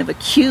was kind of a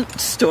cute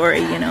story,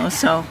 you know.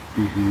 So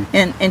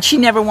and she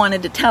never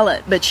wanted to tell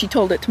it, but she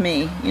told it to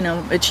me, you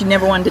know, but she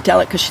never wanted to tell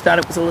it because she thought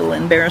it was a little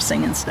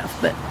embarrassing and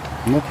stuff, but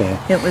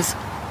it was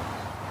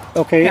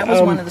that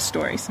was one of the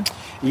stories.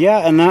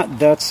 Yeah, and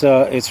that's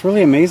it's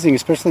really amazing,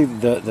 especially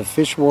the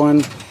fish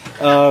one.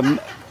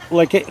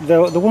 Like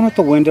the one with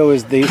the window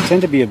is they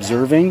tend to be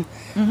observing,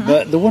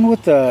 But the one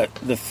with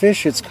the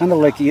fish, it's kind of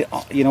like,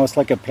 it's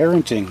like a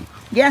parenting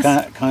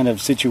kind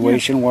of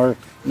situation where,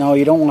 no,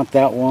 you don't want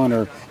that one,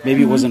 or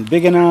maybe it wasn't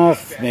big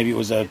enough, maybe it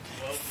was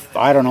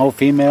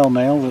female,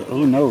 male,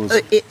 who knows?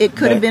 It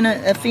could have been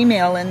a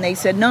female, and they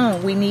said, no,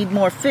 we need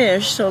more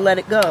fish, so let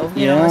it go.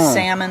 You know, a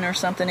salmon or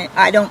something.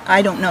 I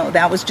don't know.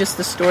 That was just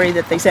the story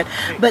that they said.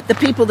 But the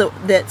people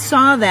that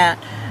saw that,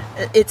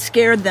 it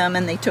scared them,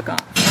 and they took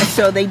off.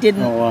 So they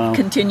didn't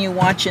continue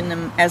watching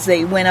them as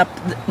they went up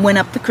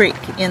the creek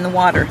in the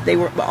water.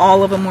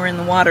 All of them were in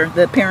the water.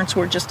 The parents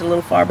were just a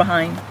little far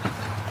behind.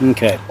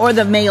 Okay. Or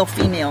the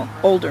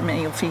older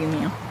male,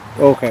 female.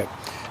 Okay.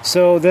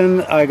 So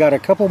then I got a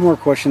couple more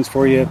questions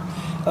for you.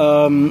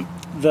 A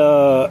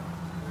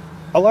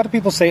lot of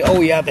people say,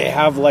 oh yeah, they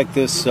have like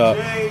this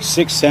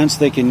sixth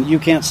sense. You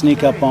can't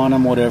sneak up on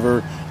them,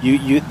 whatever.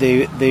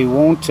 They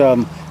won't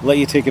let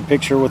you take a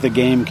picture with a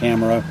game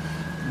camera.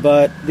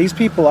 But these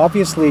people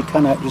obviously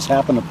kind of just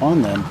happen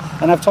upon them.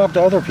 And I've talked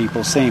to other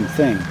people, same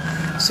thing.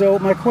 So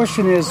my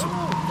question is,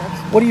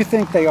 what do you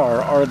think they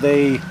are?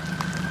 Do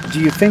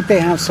you think they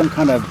have some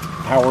kind of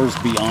powers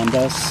beyond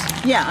us?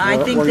 Yeah,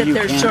 I think that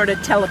they're sort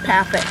of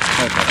telepathic,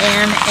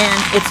 and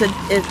it's a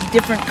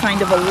different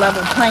kind of a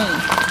level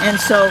plane, and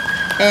so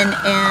and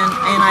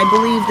I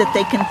believe that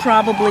they can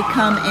probably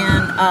come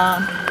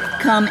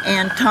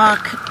and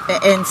talk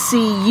and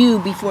see you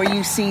before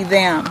you see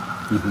them,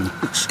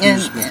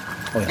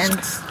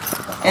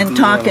 and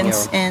talk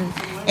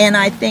and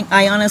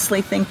I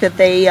honestly think that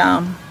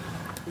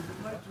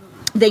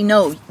they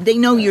know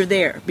you're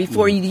there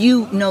before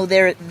you know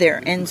they're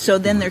there, and so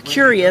then they're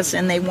curious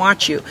and they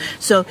watch you.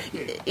 So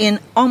in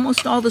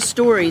almost all the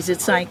stories,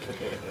 it's like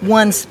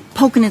one's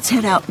poking its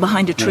head out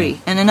behind a tree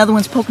and another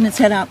one's poking its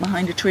head out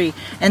behind a tree,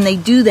 and they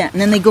do that,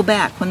 and then they go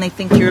back when they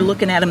think you're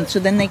looking at them, so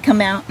then they come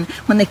out, and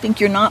when they think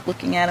you're not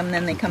looking at them,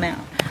 then they come out.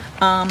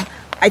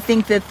 I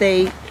think that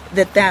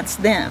that's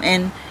them.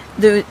 And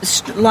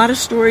there's a lot of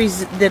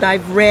stories that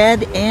I've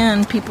read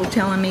and people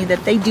telling me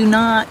that they do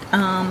not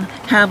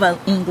have an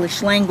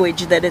English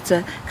language, that it's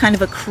a kind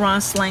of a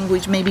cross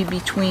language maybe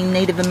between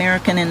Native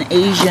American and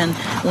Asian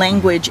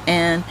language,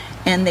 and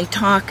they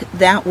talk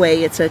that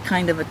way. It's a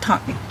kind of a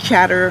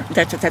chatter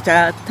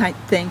type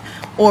thing,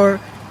 or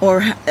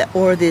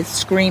the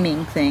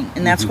screaming thing,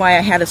 and that's why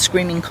I had a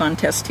screaming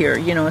contest here, a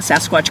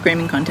Sasquatch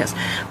screaming contest.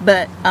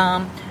 But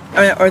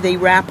or they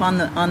rap on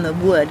the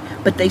wood.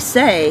 But they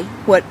say,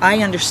 what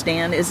I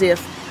understand is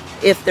if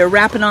they're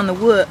rapping on the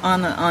wood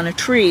on a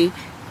tree,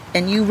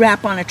 and you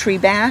rap on a tree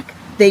back,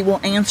 they will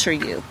answer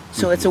you.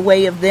 So it's a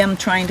way of them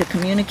trying to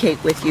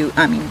communicate with you.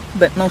 I mean,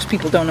 but most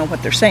people don't know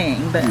what they're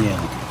saying. But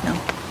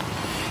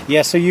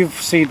yeah. So you've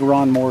seen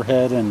Ron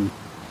Moorhead and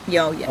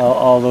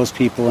all those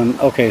people, and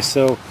okay,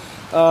 so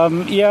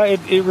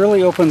it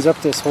really opens up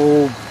this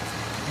whole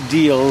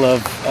deal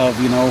of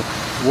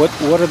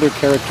what are their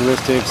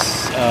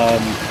characteristics,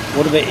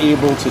 what are they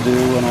able to do,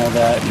 and all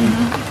that.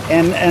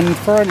 And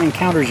for an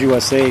Encounters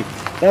USA,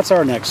 that's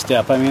our next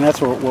step. I mean,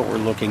 that's what we're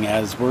looking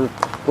at, is we're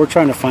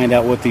trying to find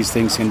out what these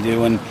things can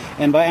do,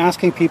 and by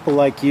asking people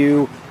like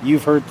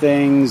you've heard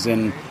things,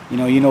 and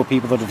you know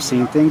people that have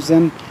seen things,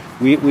 then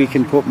we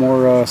can put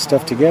more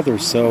stuff together.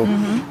 So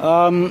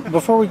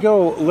before we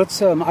go,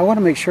 let's I want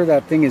to make sure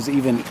that thing is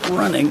even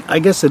running. I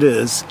guess it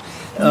is.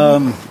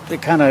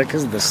 It kind of,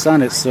 because of the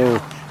sun, it's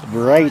so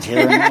bright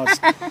here, and now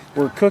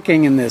we're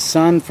cooking in the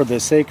sun for the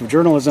sake of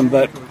journalism.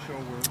 But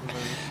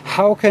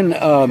how can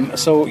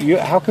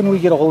how can we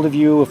get a hold of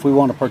you if we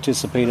want to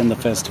participate in the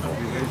festival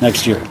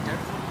next year?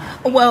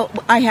 Well,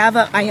 I have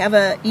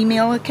a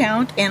email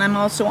account, and I'm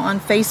also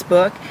on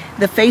Facebook.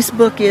 The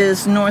Facebook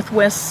is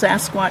Northwest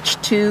Sasquatch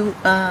 2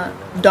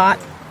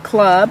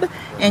 .club,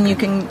 and you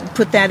can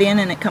put that in,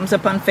 and it comes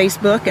up on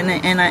Facebook. And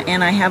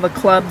I have a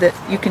club that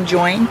you can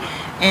join.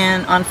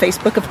 And on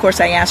Facebook, of course,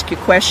 I ask you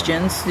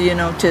questions,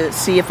 to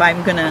see if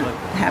I'm going to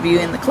have you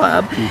in the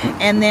club.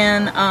 And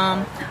then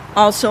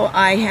also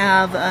I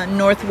have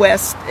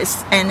Northwest,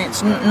 and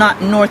it's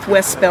not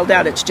Northwest spelled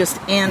out, it's just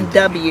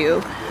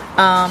NW.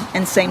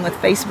 And same with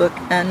Facebook,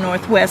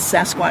 Northwest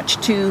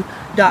Sasquatch 2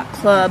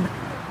 .club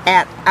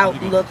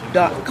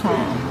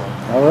 @outlook.com.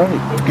 All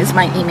right. Is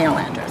my email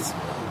address.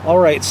 All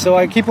right, so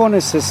I keep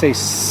wanting to say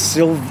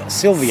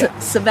Sylvia.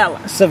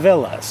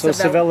 Savella. So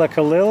Savella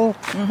Khalil,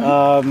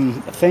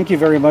 thank you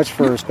very much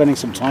for spending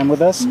some time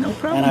with us. No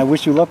problem. And I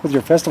wish you luck with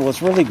your festival.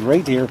 It's really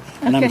great here,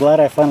 and I'm glad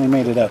I finally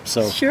made it up.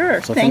 So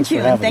thank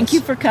you, and thank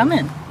you for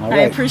coming. All right.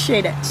 I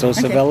appreciate it. So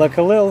Savella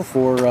Khalil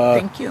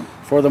thank you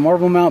for the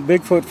Marblemount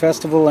Bigfoot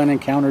Festival and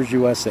Encounters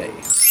USA.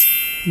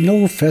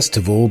 No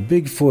festival,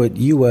 Bigfoot,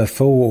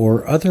 UFO,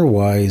 or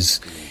otherwise,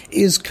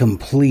 is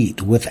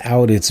complete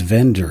without its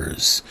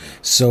vendors.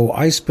 So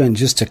I spent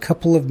just a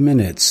couple of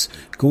minutes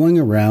going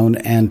around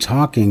and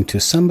talking to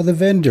some of the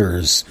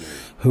vendors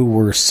who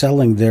were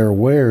selling their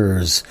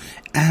wares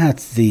at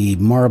the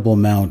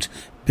Marblemount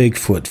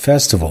Bigfoot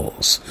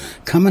festivals.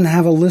 Come and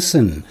have a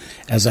listen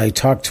as I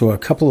talk to a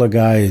couple of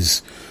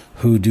guys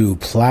who do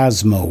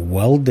plasma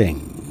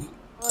welding.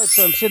 All right,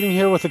 so I'm sitting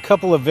here with a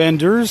couple of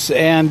vendors,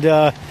 and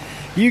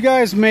You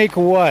guys make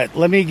what?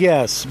 Let me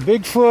guess.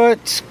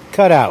 Bigfoot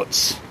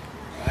cutouts.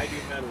 I do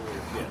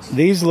metalwork, yes.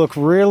 These look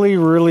really,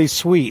 really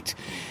sweet.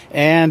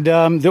 And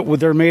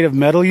they're made of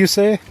metal, you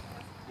say?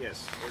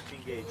 Yes, 14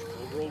 gauge,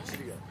 rolled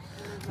steel.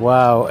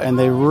 Wow, and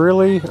they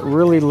really,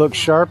 really look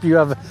sharp.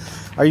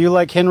 Are you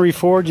like Henry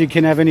Ford? You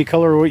can have any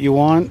color what you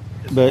want,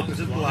 but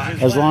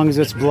as long as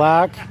it's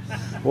black.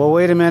 Well,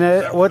 wait a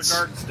minute.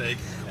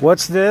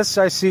 What's this?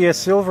 I see a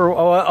silver.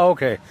 Oh,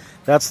 okay.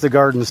 That's the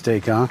garden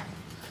stake, huh?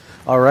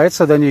 All right.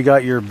 So then you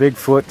got your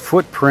Bigfoot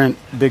footprint,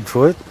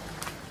 Bigfoot.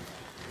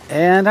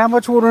 And how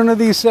much would one of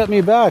these set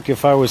me back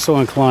if I was so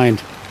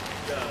inclined?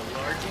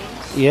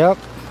 Yep.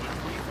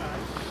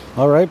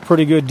 All right.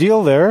 Pretty good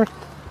deal there.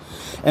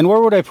 And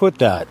where would I put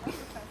that?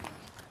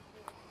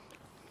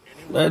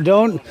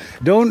 Don't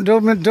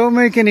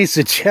make any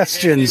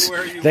suggestions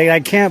that I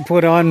can't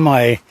put on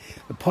my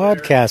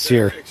podcast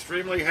here. They're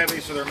extremely heavy,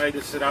 so they're made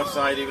to sit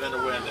outside even in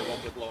the wind. They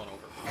won't get blown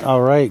over.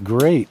 All right,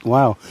 great.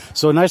 Wow.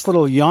 So nice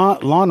little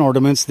lawn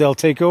ornaments. They'll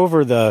take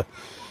over that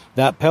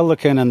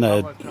pelican and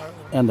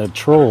the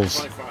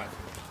trolls.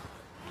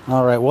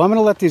 All right. Well, I'm going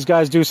to let these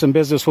guys do some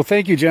business. Well,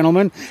 thank you,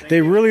 gentlemen.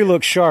 They really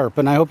look sharp,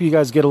 and I hope you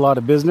guys get a lot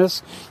of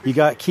business. You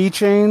got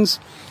keychains,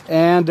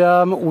 and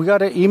we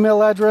got an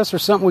email address or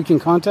something we can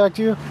contact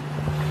you?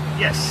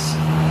 Yes.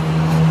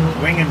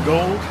 Wing and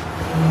Gold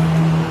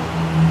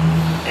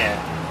at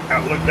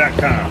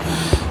Outlook.com.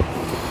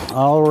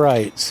 All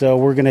right. So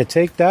we're going to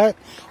take that.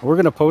 We're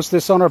going to post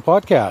this on our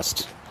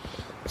podcast.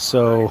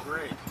 So,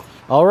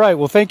 all right.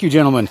 Well, thank you,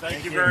 gentlemen.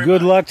 Thank you very much.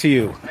 Good luck to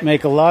you.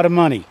 Make a lot of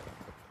money.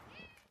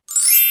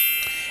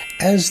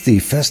 As the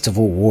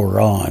festival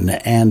wore on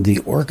and the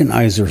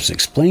organizers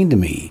explained to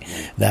me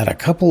that a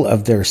couple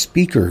of their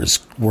speakers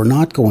were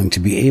not going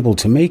to be able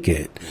to make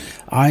it,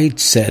 I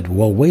said,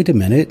 well, wait a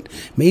minute,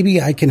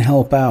 maybe I can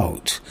help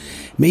out.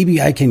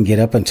 Maybe I can get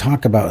up and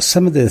talk about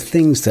some of the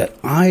things that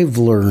I've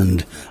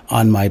learned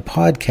on my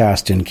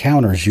podcast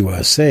Encounters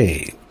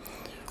USA.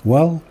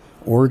 Well,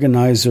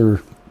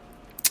 organizer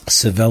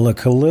Savella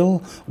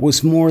Khalil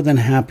was more than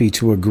happy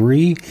to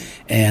agree,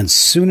 and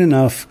soon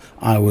enough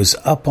I was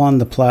up on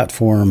the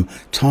platform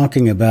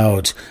talking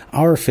about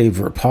our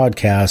favorite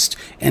podcast,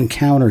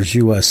 Encounters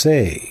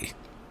USA.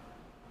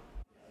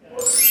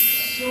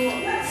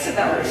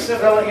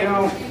 Savella, you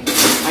know,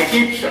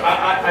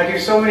 I do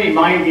so many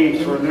mind games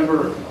to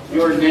remember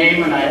your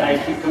name, and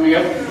I keep coming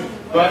up,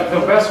 but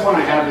the best one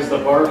I have is the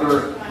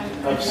Barber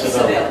of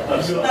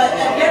Savella. The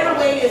better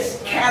way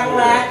is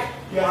Cadillac.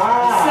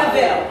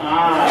 Seville.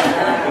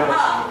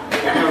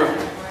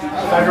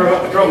 I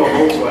drove a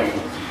Volkswagen.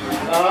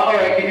 All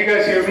right, can you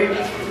guys hear me?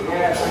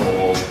 Yes.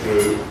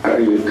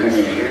 Can you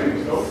hear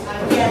me?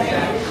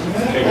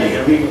 Can you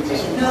hear me?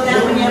 No, that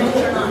one you have to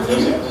turn on.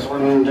 This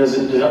one does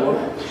that work?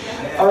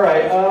 All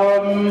right.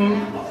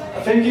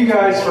 Thank you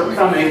guys for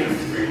coming.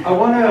 I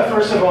want to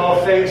first of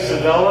all thank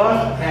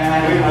Savella,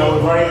 and I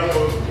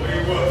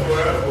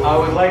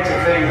would like to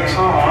thank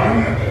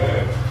Tom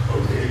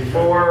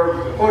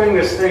for putting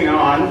this thing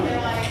on.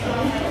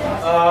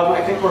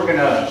 I think we're going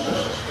to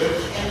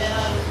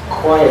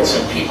quiet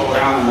some people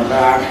around in the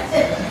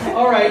back.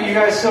 All right, you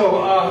guys,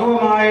 so who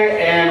am I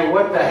and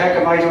what the heck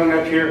am I doing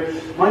up here?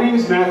 My name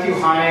is Matthew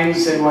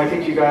Heines, and I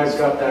think you guys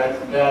got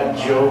that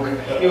joke.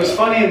 It was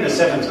funny in the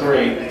 7th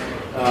grade,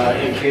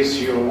 in case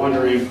you were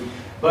wondering.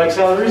 But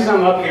the reason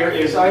I'm up here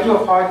is I do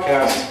a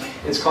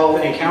podcast. It's called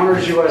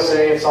Encounters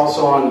USA. It's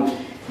also on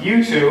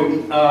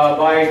YouTube.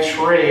 By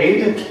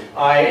trade,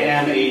 I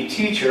am a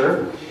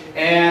teacher,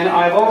 and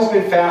I've always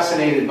been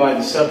fascinated by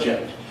the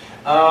subject.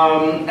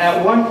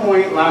 At one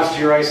point last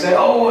year, I said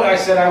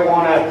I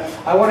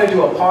want to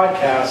do a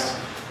podcast,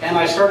 and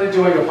I started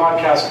doing a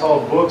podcast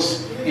called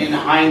Books in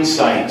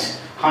Hindsight.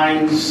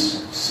 And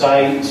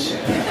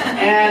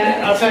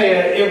I'll tell you,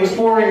 it was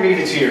boring me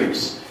to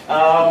tears.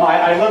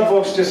 I love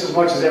books just as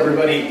much as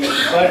everybody,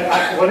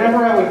 but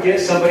whenever I would get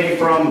somebody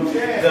from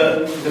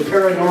the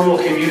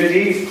paranormal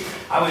community,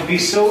 I would be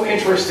so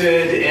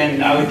interested,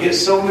 and I would get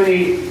so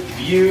many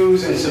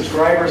views and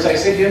subscribers. I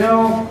said, you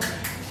know,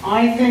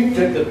 I think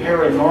that the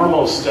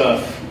paranormal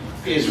stuff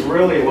is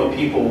really what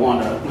people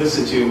want to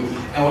listen to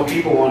and what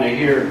people want to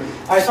hear.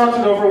 I talked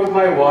it over with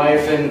my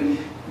wife, and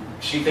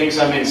she thinks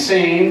I'm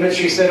insane, but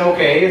she said,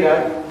 okay,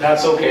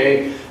 that's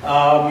okay.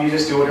 You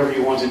just do whatever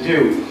you want to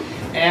do.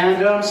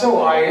 And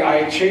so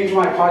I changed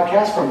my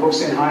podcast from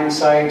Books in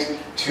Hindsight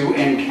to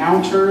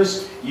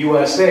Encounters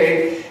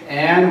USA.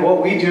 And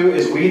what we do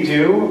is we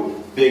do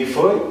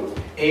Bigfoot,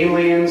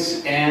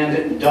 aliens,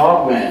 and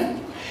dogmen.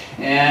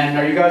 And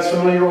are you guys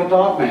familiar with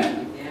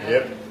dogmen?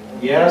 Yep.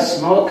 Yes,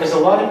 because a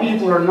lot of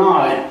people are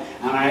not.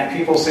 And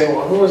people say,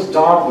 well, who is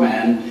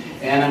dogmen?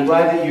 And I'm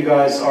glad that you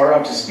guys are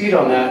up to speed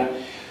on that.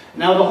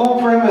 Now, the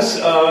whole premise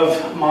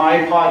of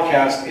my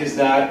podcast is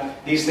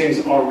that these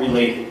things are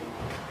related.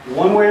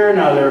 One way or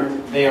another,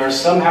 they are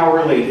somehow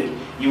related.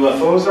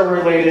 UFOs are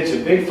related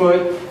to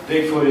Bigfoot.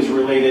 Bigfoot is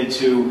related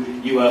to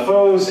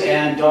UFOs,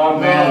 and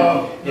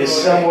Dogman is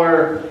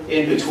somewhere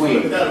in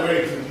between. It's not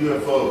related to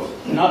UFOs.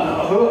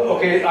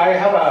 Okay, I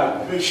have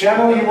a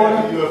shadow you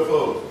want.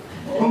 UFOs.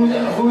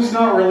 Who's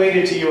not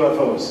related to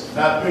UFOs?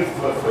 Not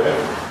Bigfoot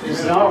forever.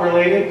 Is not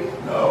related?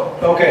 No.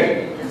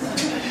 Okay.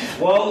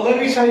 Well, let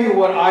me tell you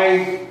what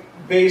I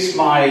base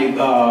my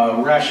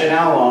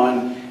rationale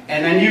on,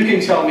 and then you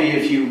can tell me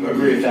if you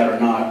agree with that or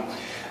not.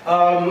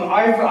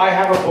 I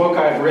have a book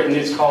I've written.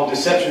 It's called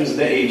Deceptions of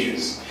the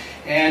Ages.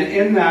 And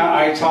in that,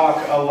 I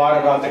talk a lot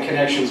about the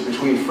connections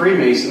between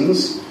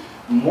Freemasons,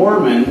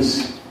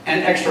 Mormons,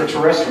 and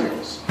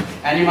extraterrestrials.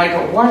 And you might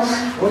go, what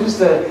is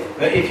the...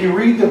 If you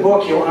read the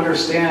book, you'll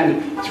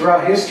understand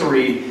throughout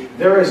history,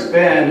 there has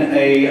been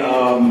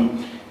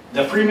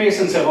the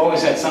Freemasons have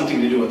always had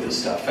something to do with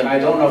this stuff. And I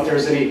don't know if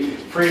there's any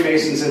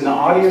Freemasons in the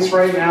audience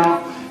right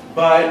now,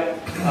 but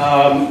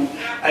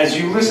as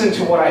you listen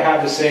to what I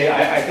have to say,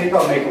 I think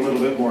I'll make a little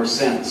bit more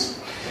sense.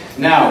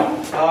 Now,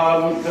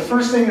 the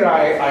first thing that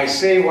I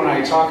say when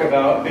I talk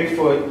about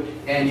Bigfoot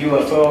and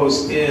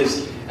UFOs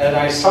is, and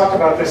I talked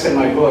about this in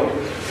my book,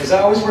 is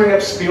I always bring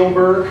up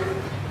Spielberg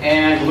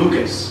and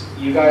Lucas.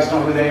 You guys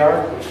know who they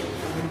are?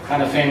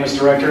 Kind of famous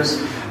directors.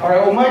 All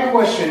right, well, my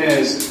question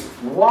is,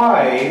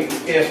 why,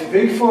 if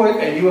Bigfoot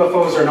and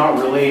UFOs are not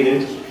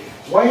related,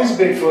 why is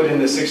Bigfoot in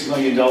the $6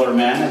 Million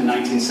Man in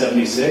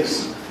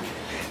 1976?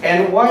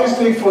 And why is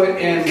Bigfoot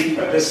in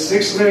the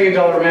 $6 Million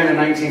Man in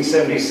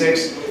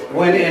 1976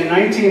 when in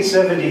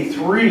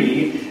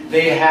 1973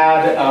 they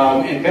had,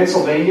 in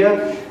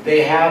Pennsylvania,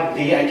 they had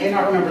I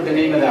cannot remember the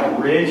name of that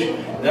ridge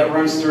that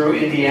runs through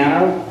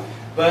Indiana,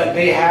 but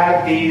they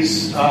had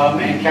these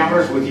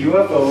encounters with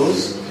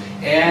UFOs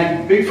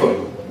and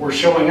Bigfoot were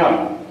showing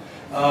up.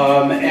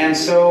 And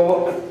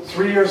so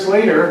 3 years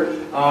later,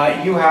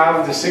 you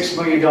have the $6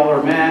 Million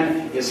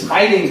Man is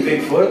hiding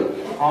Bigfoot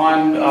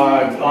on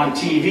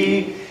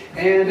TV,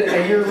 and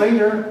a year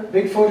later,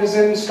 Bigfoot is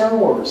in Star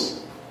Wars.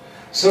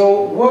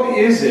 So what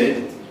is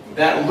it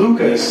that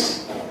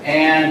Lucas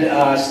and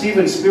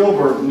Steven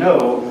Spielberg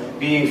know,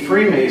 being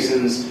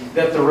Freemasons,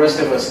 that the rest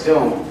of us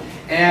don't?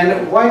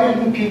 And why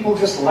didn't people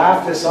just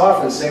laugh this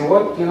off and say,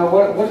 what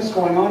is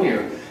going on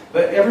here?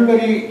 But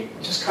everybody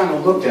just kind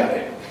of looked at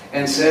it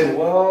and said,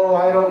 well,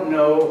 I don't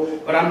know,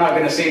 but I'm not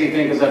going to say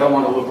anything because I don't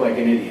want to look like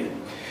an idiot.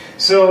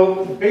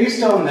 So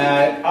based on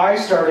that, I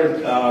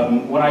started,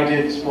 when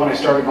I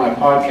started my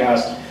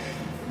podcast,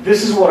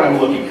 this is what I'm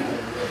looking at.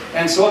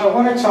 And so I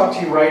want to talk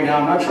to you right now.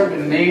 I'm not trying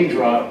to name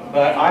drop,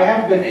 but I've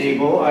had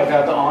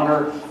the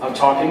honor of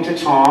talking to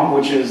Tom,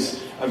 which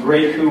is a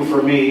great coup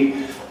for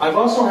me. I've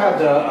also had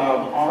the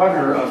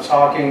honor of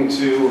talking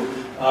to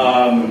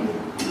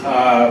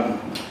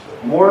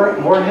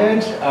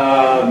Moorhead.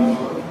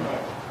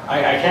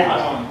 I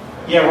can't.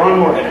 Yeah, Ron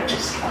Moorhead.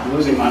 I'm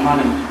losing my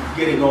mind. I'm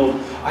getting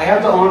old. I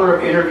have the honor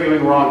of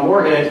interviewing Ron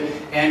Moorhead,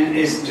 and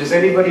does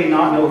anybody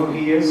not know who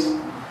he is?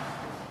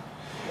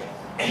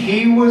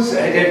 He was.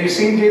 Have you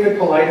seen David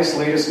Paulides'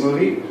 latest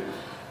movie?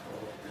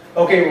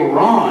 Okay, well,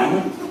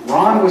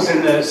 Ron was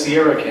in the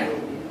Sierra Camp,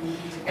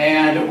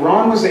 and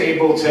Ron was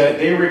able to.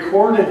 They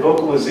recorded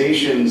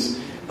vocalizations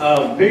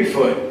of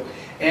Bigfoot,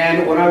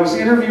 and when I was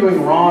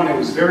interviewing Ron, it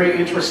was very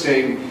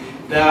interesting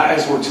that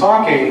as we're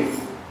talking,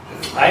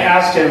 I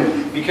asked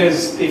him,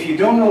 because if you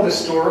don't know the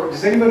story,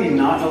 does anybody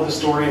not know the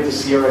story of the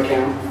Sierra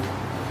Camp?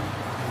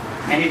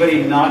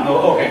 Anybody not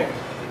know? Okay.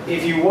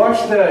 If you watch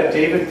the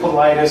David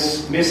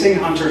Paulides Missing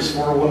Hunters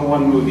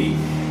 411 movie,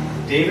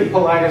 David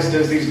Paulides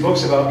does these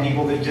books about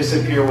people that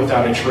disappear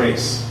without a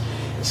trace.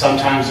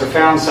 Sometimes they're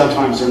found,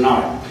 sometimes they're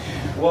not.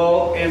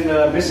 Well, in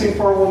the Missing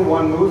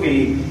 411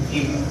 movie,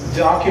 he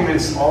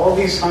documents all of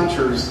these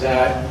hunters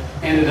that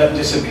ended up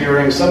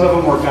disappearing. Some of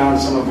them were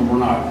found, some of them were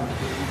not.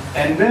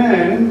 And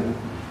then,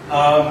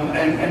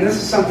 and this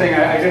is something,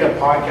 I did a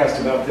podcast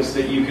about this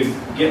that you could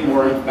get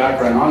more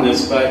background on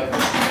this, but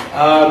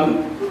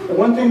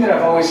one thing that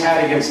I've always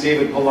had against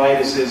David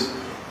Paulides is,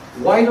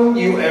 why don't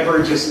you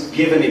ever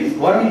give a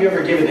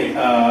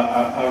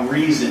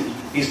reason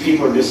these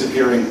people are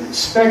disappearing?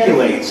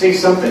 Speculate, say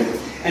something.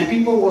 And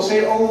people will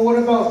say, oh, well, what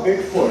about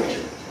Bigfoot?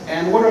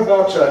 And what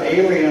about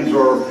aliens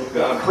or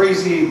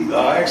crazy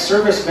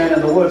ex-servicemen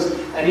in the woods?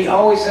 And he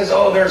always says,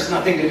 oh, there's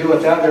nothing to do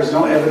with that. There's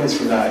no evidence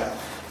for that.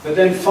 But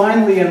then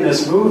finally in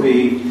this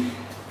movie,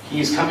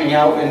 he's coming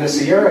out in the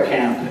Sierra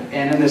Camp.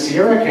 And in the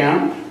Sierra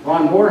Camp,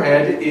 Ron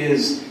Moorhead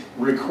is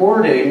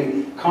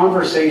recording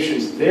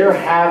conversations they're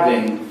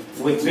having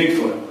with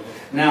Bigfoot.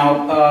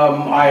 Now,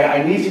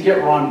 I need to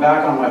get Ron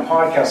back on my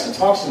podcast to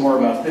talk some more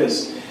about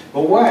this.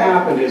 But what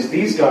happened is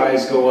these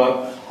guys go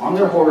up on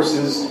their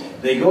horses.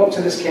 They go up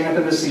to this camp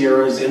in the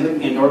Sierras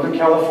in Northern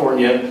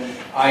California.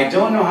 I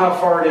don't know how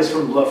far it is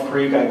from Bluff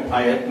Creek.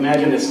 I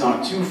imagine it's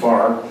not too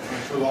far.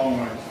 It's a long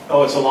way.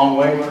 Oh, it's a long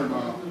way?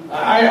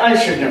 I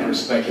should never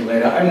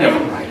speculate. I'm never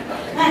right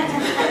about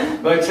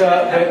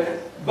it.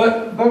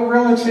 But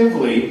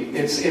relatively,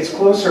 it's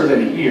closer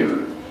than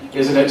here,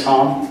 isn't it,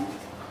 Tom?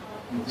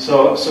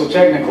 So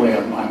technically,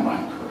 I'm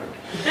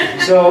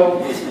correct.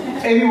 So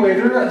anyway,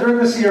 they're in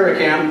the Sierra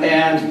Camp,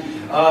 and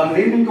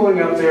they've been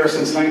going up there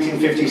since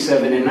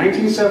 1957. In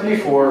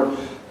 1974,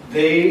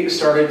 they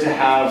started to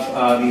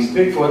have these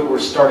Bigfoot were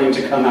starting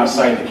to come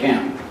outside the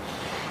camp.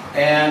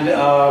 And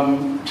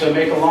to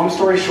make a long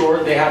story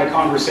short, they had a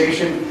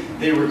conversation.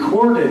 They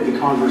recorded the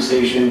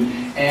conversation,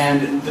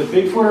 and the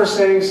Bigfoot are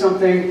saying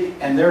something,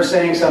 and they're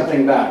saying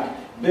something back.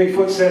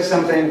 Bigfoot says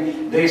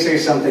something, they say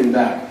something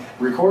back.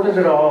 Recorded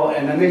it all,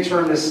 and then they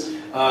turned this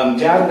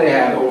data they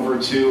had over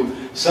to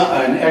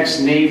an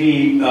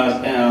ex-Navy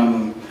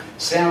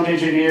sound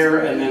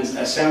engineer, and then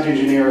a sound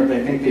engineer at,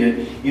 I think,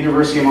 the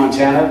University of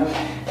Montana.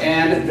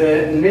 And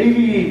the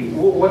Navy,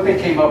 what they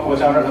came up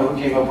with, I don't know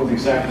who came up with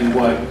exactly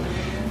what,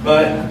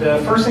 but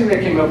the first thing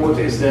they came up with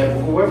is that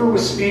whoever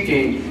was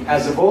speaking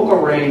has a vocal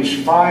range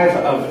of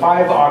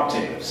 5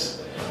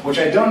 octaves, which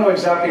I don't know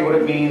exactly what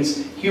it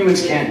means.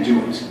 Humans can't do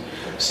it.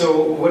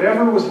 So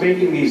whatever was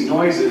making these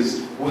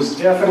noises was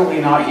definitely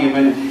not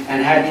human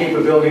and had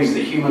capabilities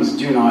that humans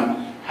do not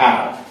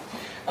have.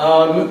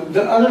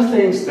 The other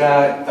things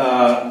that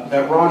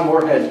Ron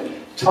Moorhead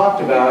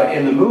talked about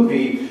in the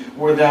movie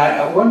were that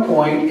at one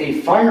point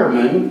a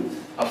fireman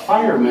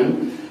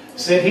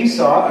said he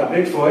saw a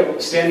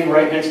Bigfoot standing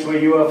right next to a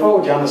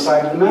UFO down the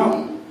side of the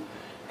mountain.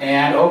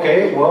 And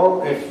okay,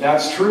 well, if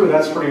that's true,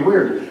 that's pretty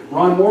weird.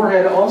 Ron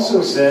Moorhead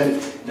also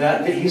said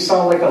that he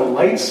saw like a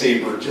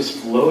lightsaber just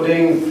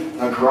floating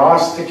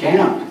across the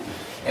camp.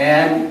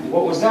 And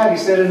what was that? He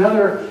said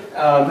another,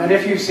 and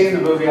if you've seen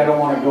the movie, I don't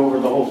want to go over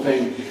the whole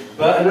thing,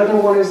 but another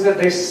one is that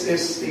he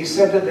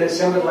said that it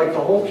sounded like the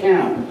whole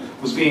camp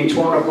was being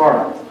torn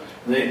apart.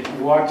 They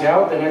walked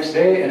out the next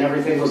day and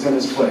everything was in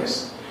its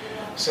place.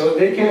 So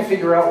they can't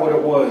figure out what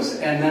it was.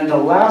 And then the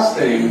last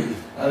thing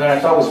that I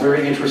thought was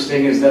very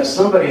interesting is that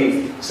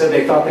somebody said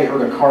they thought they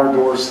heard a car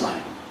door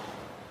slam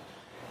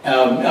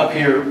up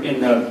here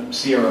in the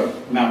Sierra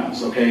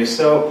Mountains. Okay,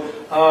 so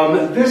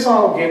this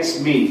all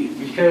gets me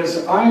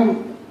because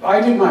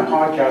I did my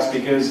podcast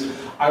because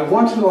I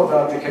want to know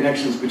about the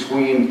connections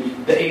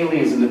between the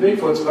aliens and the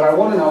Bigfoots, but I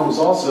want to know who's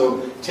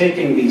also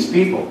taking these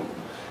people,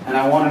 and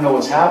I want to know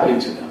what's happening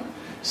to them.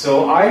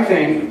 So I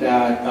think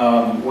that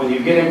when you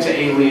get into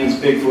aliens,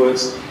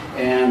 Bigfoots,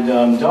 and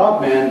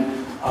dogmen,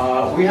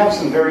 we have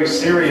some very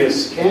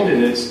serious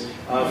candidates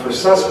for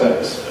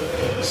suspects.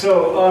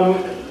 So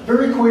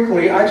very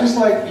quickly, I just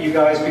like you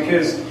guys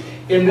because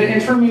in the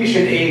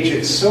information age,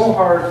 it's so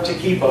hard to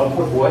keep up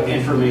with what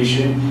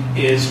information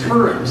is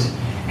current.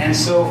 And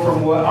so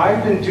from what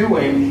I've been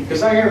doing,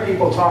 because I hear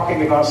people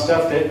talking about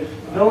stuff that,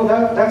 no,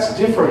 that's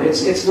different.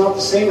 It's not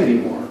the same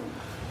anymore.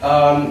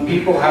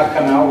 People have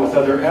come out with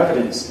other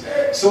evidence.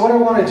 So what I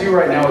want to do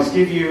right now is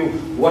give you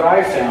what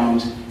I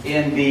found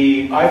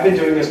I've been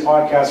doing this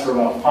podcast for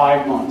about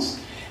 5 months.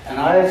 And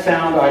I've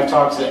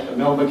talked to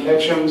Melba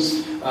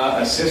Ketchum's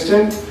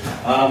assistant.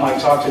 I've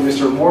talked to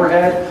Mr.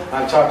 Moorhead.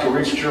 I've talked to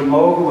Rich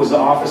Germeau, who was the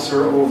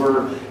officer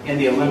over in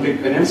the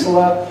Olympic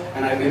Peninsula.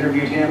 And I've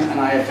interviewed him. And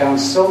I have found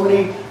so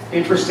many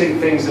interesting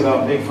things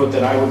about Bigfoot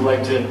that I would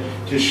like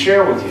to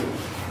share with you.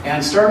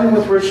 And starting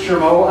with Rich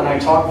Germeau, and I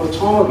talked with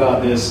Tom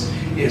about this,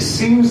 it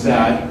seems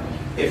that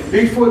if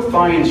Bigfoot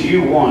finds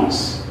you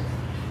once,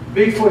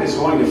 Bigfoot is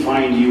going to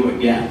find you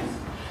again.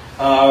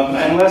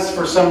 Unless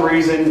for some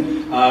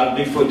reason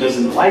Bigfoot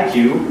doesn't like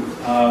you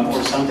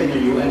or something, or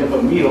you end up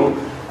a meal.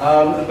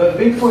 But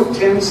Bigfoot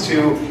tends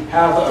to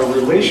have a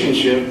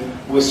relationship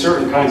with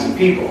certain kinds of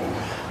people.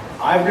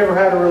 I've never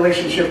had a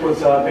relationship with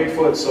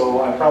Bigfoot,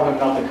 so I'm probably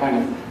not the kind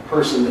of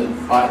person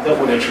that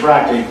would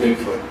attract a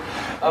Bigfoot.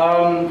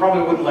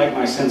 Probably wouldn't like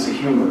my sense of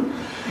humor.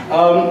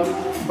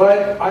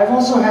 But I've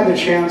also had the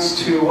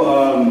chance to...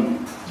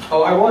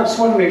 I just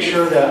want to make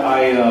sure that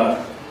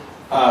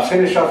I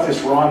finish off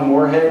this Ron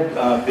Moorhead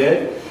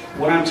bit.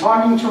 When I'm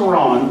talking to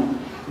Ron,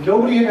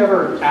 nobody had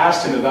ever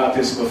asked him about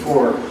this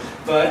before,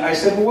 but I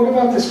said, well, what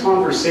about this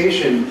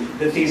conversation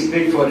that these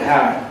Bigfoot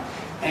had?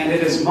 And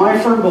it is my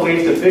firm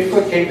belief that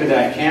Bigfoot came to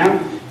that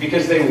camp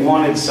because they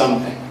wanted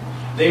something.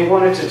 They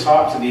wanted to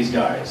talk to these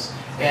guys.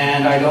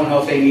 And I don't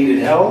know if they needed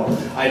help.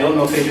 I don't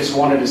know if they just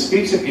wanted to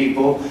speak to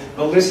people.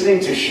 But listening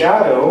to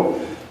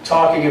Shadow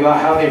talking about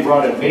how they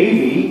brought a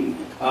baby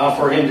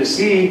for him to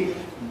see,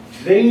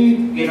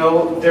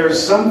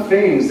 there's some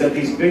things that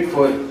these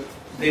Bigfoot,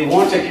 they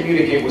want to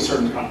communicate with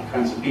certain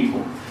kinds of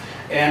people.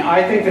 And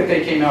I think that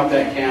they came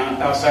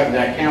outside of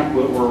that camp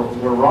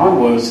where Ron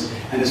was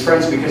and his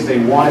friends because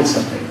they wanted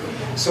something.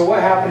 So what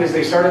happened is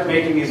they started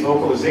making these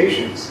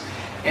vocalizations.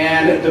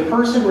 And the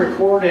person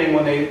recording,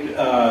 when they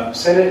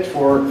sent it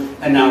for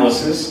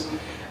analysis,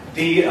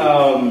 the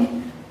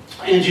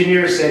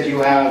engineer said you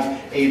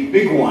have a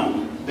big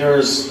one.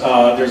 There's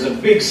a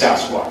big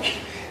Sasquatch.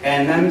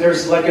 And then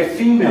there's like a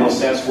female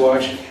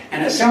Sasquatch,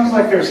 and it sounds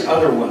like there's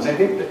other ones. I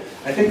think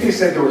they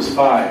said there was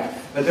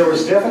 5, but there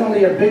was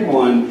definitely a big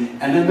one,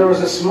 and then there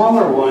was a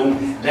smaller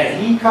one that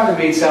he kind of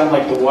made sound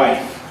like the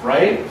wife,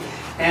 right?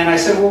 And I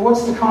said, well,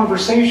 what's the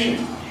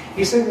conversation?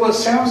 He said, well, it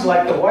sounds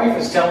like the wife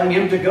is telling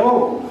him to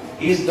go.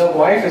 The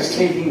wife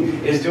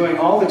is doing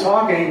all the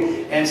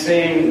talking and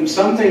saying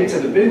something to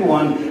the big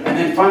one, and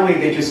then finally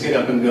they just get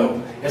up and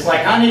go. It's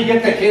like, honey,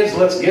 get the kids,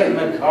 let's get in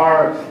the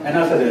car,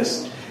 enough of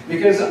this.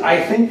 Because I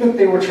think that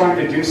they were trying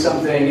to do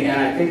something, and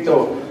I think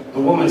the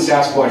woman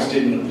Sasquatch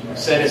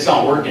said it's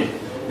not working.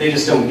 They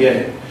just don't get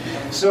it.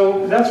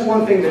 So that's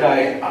one thing that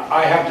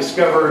I have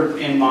discovered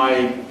in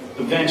my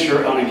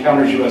venture on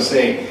Encounters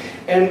USA.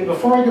 And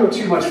before I go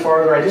too much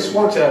farther, I just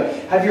want to,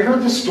 have you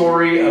heard the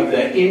story of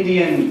the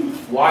Indian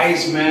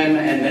wise men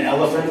and the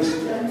elephant?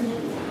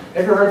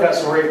 Have you heard that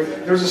story?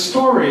 There's a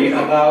story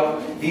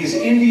about these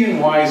Indian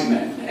wise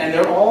men, and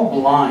they're all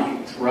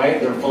blind,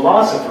 right? They're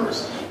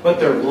philosophers, but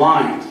they're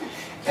blind.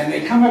 And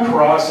they come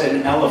across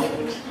an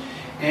elephant,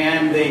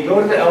 and they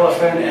go to the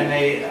elephant, and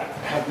they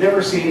have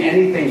never seen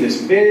anything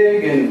this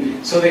big,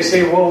 and so they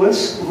say, well,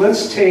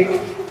 let's take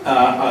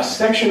a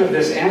section of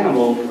this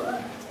animal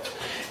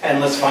and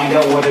let's find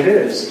out what it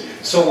is.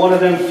 So one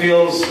of them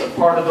feels a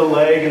part of the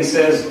leg and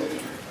says,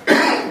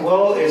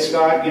 well, it's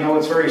got,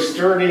 it's very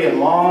sturdy and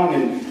long,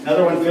 and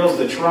another one feels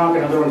the trunk,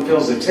 another one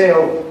feels the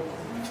tail.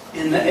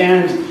 In the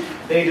end,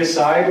 they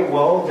decide,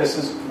 well,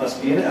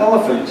 must be an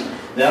elephant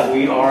that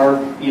we are,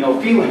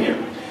 feeling here.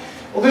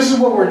 Well, this is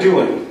what we're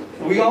doing.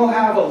 We all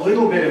have a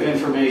little bit of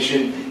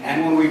information,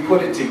 and when we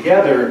put it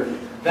together,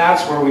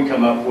 that's where we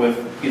come up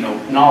with,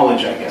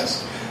 knowledge, I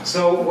guess.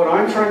 So what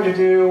I'm trying to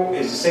do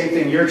is the same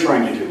thing you're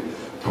trying to do.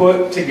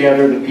 Put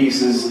together the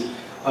pieces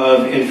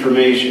of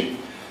information.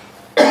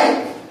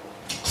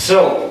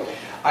 So,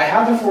 I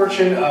have the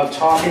fortune of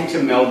talking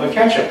to Melba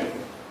Ketchum.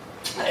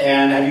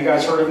 And have you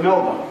guys heard of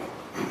Melba?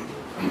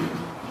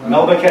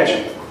 Melba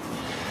Ketchum.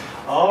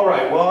 All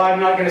right, well, I'm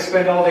not going to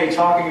spend all day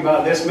talking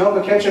about this.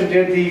 Melba Ketchum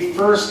did the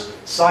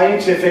first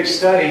scientific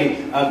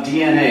study of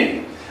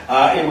DNA.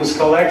 It was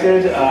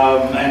collected,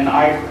 and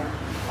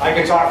I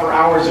could talk for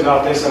hours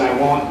about this, and I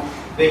won't.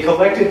 They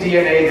collected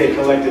DNA, they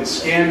collected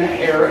skin,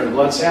 hair, and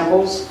blood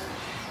samples,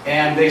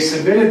 and they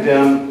submitted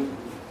them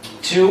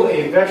to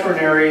a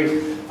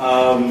veterinary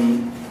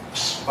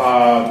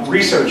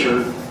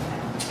researcher.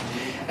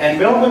 And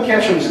Melba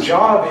Ketchum's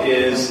job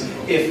is,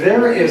 if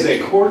there is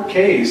a court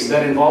case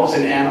that involves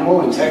an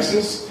animal in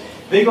Texas,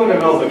 they go to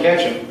Melba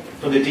Ketchum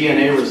for the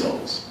DNA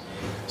results.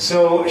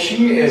 So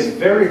she is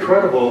very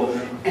credible,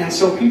 and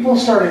so people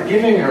started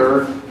giving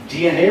her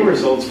DNA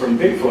results from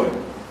Bigfoot.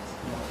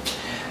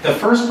 The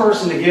first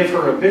person to give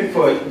her a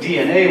Bigfoot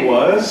DNA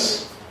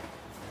was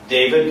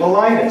David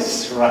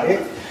Paulides,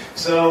 right?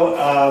 So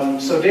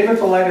David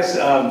Paulides,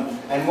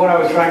 and what I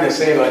was trying to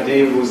say about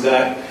David was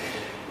that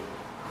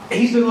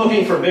he's been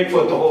looking for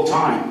Bigfoot the whole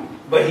time,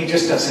 but he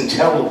just doesn't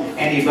tell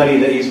anybody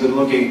that he's been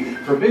looking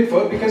for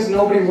Bigfoot because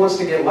nobody wants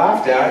to get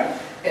laughed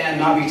at and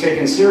not be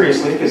taken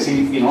seriously because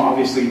he,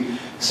 obviously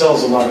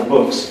sells a lot of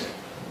books.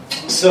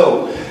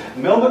 So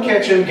Melba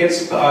Ketchum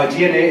gets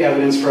DNA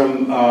evidence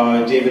from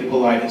David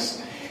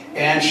Paulides,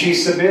 and she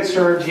submits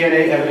her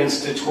DNA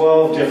evidence to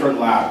 12 different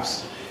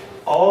labs.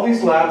 All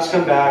these labs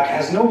come back.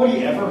 Has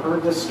nobody ever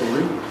heard this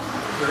story?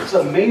 It's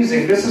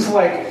amazing. This is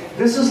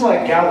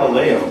like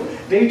Galileo.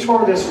 They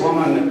tore this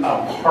woman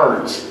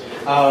apart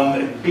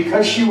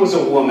because she was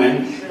a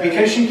woman,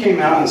 because she came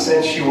out and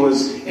said she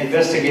was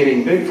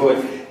investigating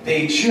Bigfoot.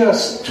 They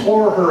just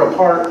tore her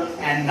apart,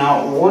 and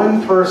not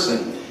one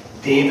person,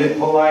 David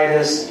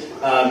Paulides,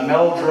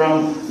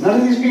 Meldrum,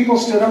 none of these people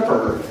stood up for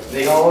her.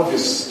 They all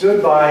just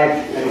stood by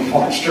and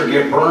watched her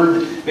get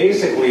burned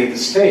basically at the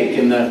stake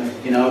in the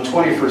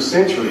 21st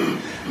century.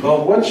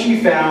 But what she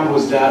found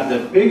was that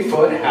the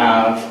Bigfoot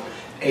have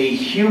a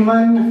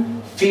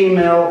human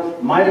female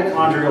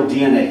mitochondrial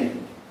DNA.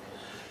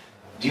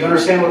 Do you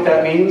understand what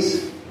that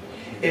means?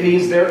 It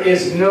means there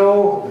is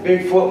no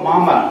Bigfoot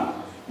mama.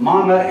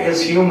 Mama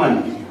is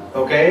human.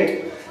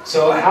 Okay?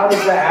 So how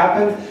does that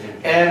happen?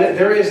 And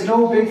there is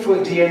no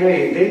Bigfoot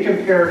DNA. They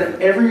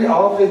compared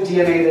all the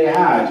DNA they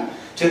had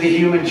to the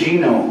human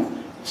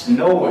genome. It's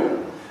nowhere.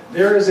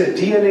 There is a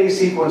DNA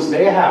sequence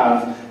they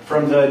have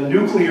from the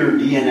nuclear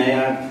DNA.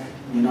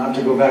 I have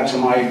to go back to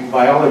my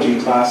biology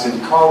class in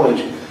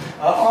college.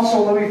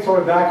 Also, let me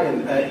throw it back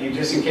at you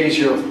just in case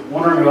you're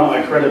wondering about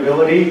my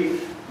credibility.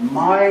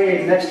 My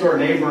next door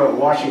neighbor at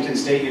Washington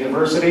State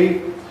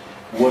University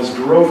was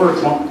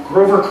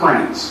Grover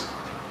Krantz.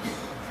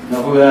 You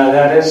know who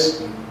that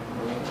is?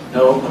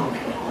 No?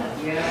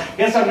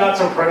 Guess I'm not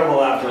so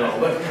credible after all.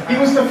 But he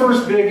was the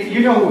first big,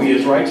 you know who he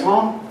is, right,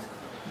 Tom?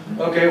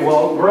 Okay,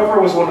 well,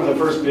 Grover was one of the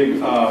first big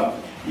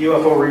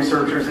UFO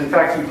researchers. In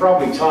fact, he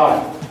probably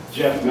taught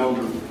Jeff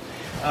Meldrum.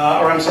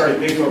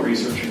 Bigfoot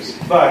researchers.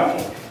 But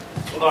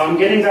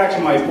getting back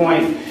to my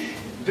point,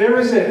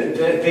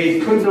 they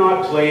could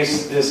not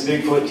place this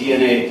Bigfoot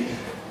DNA.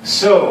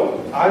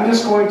 So I'm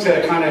just going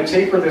to kind of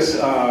taper this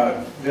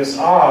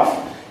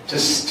off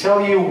to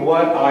tell you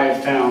what I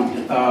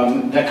found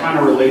that kind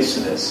of relates to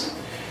this.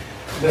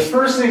 The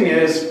first thing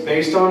is,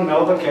 based on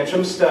Melba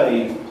Ketchum's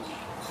study,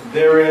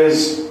 there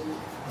is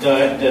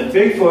the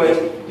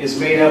Bigfoot is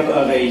made up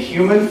of a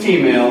human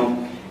female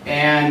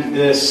and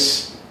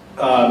this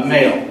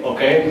male,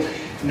 okay?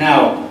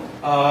 Now,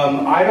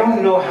 I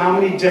don't know how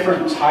many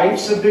different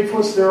types of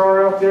Bigfoots there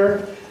are out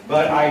there,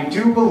 but I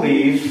do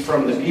believe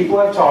from the people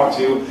I've talked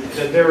to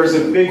that there is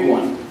a big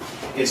one.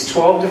 It's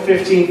 12 to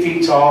 15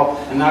 feet tall,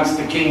 and that's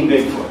the King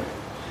Bigfoot.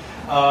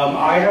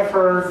 I have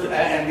heard,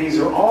 and these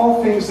are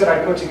all things that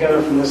I put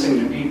together from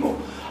listening to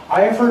people,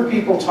 I have heard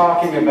people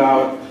talking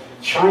about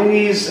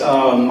Chinese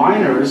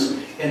miners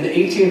in the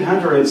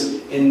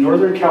 1800s in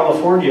Northern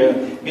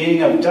California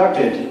being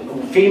abducted,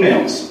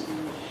 females.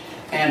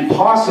 And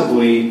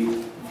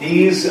possibly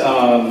these,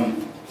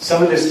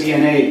 some of this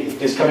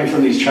DNA is coming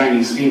from these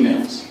Chinese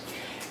females.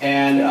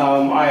 And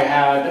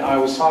I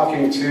was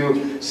talking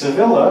to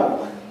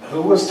Sevilla,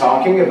 who was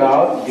talking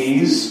about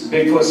these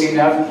Bigfoot seem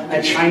to have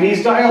a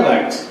Chinese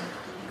dialect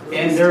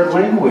in their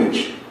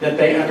language that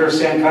they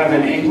understand, kind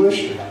of an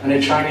English and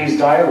a Chinese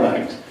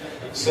dialect.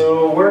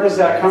 So where does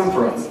that come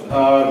from?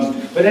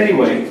 But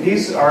anyway,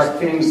 these are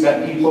things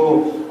that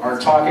people are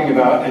talking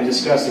about and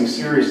discussing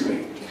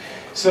seriously.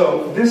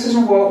 So this is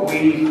what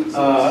we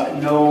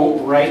know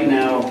right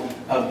now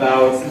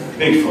about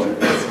Bigfoot.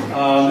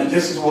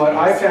 This is what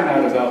I found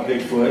out about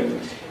Bigfoot,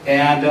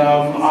 and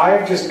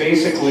I've just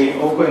basically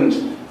opened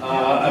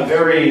a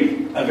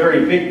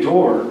very big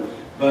door.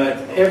 But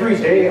every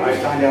day I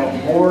find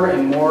out more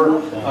and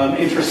more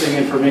interesting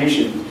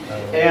information.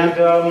 And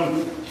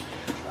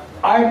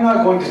I'm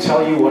not going to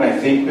tell you what I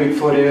think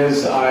Bigfoot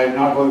is. I'm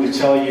not going to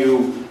tell you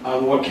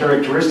what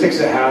characteristics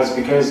it has,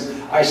 because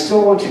I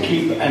still want to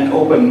keep an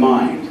open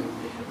mind.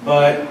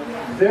 But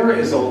there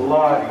is a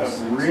lot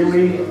of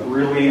really,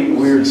 really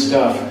weird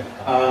stuff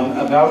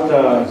about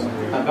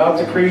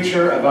the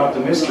creature, about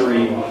the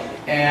mystery.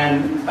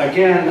 And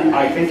again,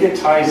 I think it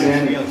ties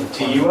in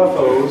to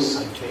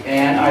UFOs,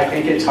 and I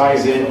think it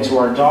ties in to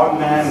our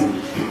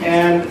dogmen.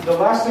 And the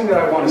last thing that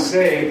I want to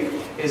say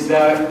is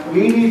that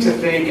we need to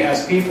think,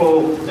 as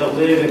people that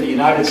live in the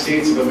United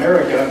States of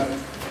America,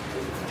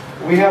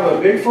 we have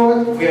a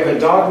Bigfoot, we have a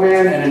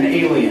dogman, and an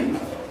alien.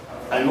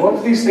 And what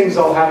do these things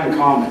all have in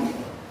common?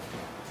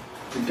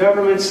 The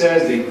government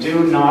says they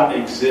do not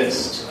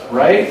exist,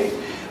 right?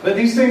 But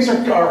these things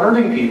are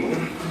hurting people.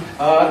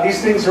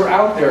 These things are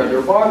out there.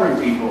 They're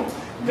bothering people.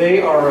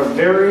 They are a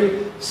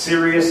very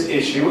serious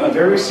issue, a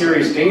very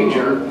serious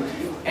danger.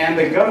 And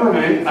the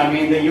government, I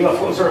mean, the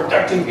UFOs are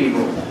abducting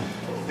people.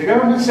 The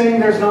government's saying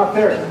there's not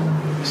there.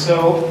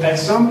 So at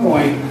some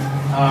point,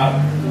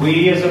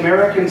 we as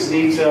Americans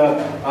need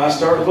to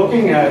start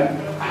looking at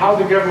how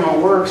the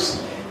government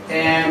works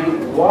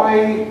and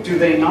why do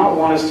they not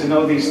want us to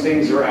know these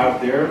things are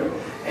out there,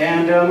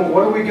 and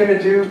what are we going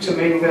to do to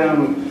make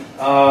them,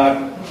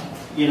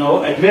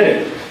 admit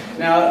it.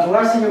 Now, the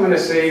last thing I'm going to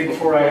say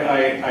before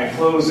I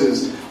close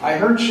is, I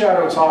heard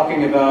Shadow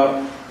talking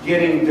about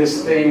getting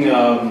this thing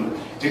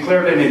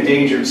declared an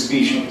endangered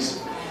species.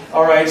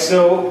 All right,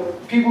 so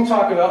people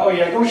talk about, oh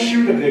yeah, go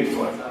shoot a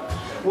Bigfoot.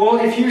 Well,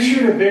 if you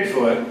shoot a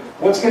Bigfoot,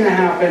 what's going to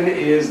happen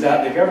is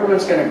that the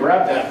government's going to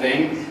grab that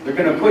thing, they're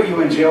going to put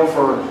you in jail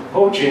for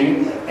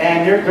poaching,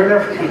 and they're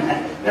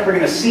never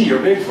going to see your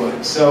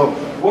Bigfoot. So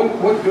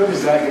what good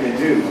is that going to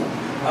do?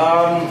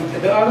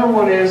 The other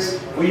one is,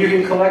 well, you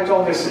can collect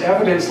all this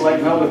evidence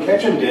like Melba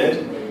Ketchum did,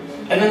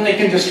 and then they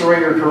can destroy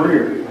your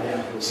career.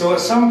 So at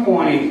some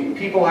point,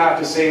 people have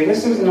to say,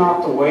 this is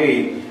not the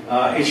way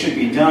it should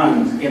be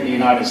done in the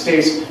United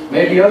States.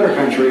 Maybe other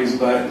countries,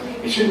 but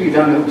it shouldn't be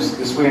done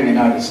this way in the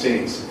United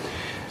States.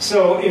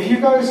 So if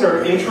you guys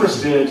are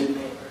interested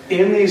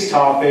in these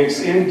topics,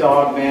 in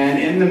Dogman,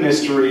 in the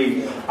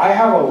mystery, I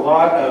have a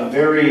lot of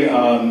very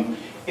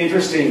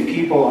interesting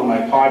people on my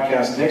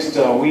podcast. Next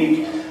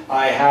week,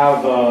 I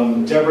have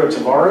Deborah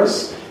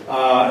Tavares,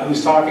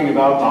 who's talking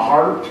about the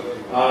HARP.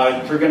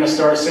 They're going to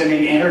start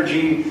sending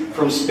energy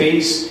from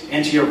space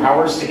into your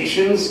power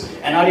stations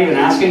and not even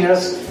asking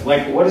us,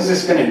 like, what is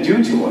this going to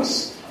do to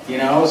us? You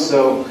know,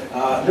 so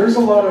there's a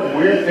lot of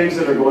weird things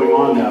that are going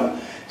on now.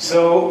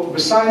 So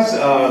besides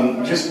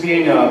just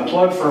being a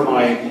plug for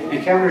my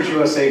Encounters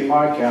USA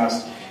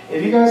podcast,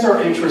 if you guys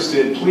are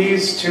interested,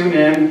 please tune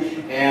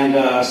in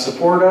and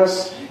support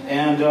us.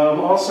 And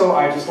also,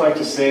 I'd just like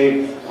to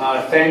say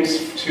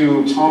thanks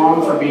to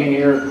Tom for being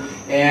here.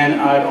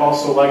 And I'd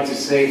also like to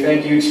say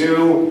thank you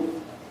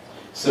to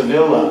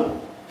Sevilla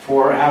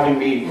for having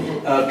me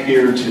up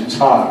here to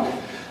talk.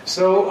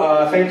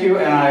 So thank you,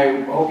 and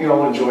I hope you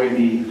all enjoy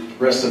the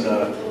rest of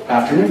the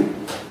afternoon.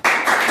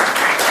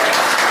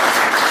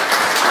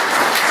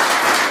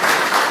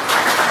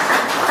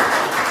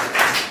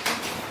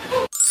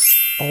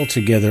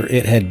 Altogether,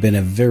 it had been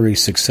a very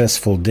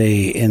successful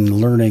day in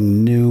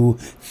learning new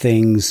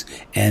things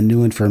and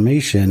new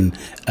information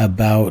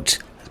about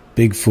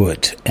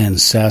Bigfoot and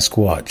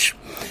Sasquatch.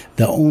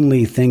 The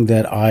only thing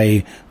that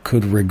I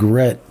could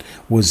regret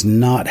was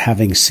not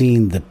having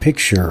seen the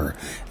picture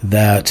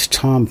that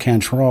Thom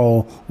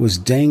Cantrall was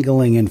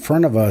dangling in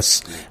front of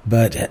us,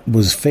 but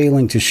was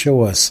failing to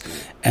show us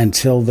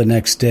until the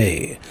next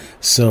day.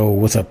 So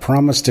with a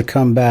promise to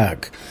come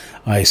back,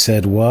 I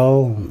said,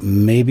 well,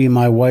 maybe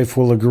my wife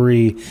will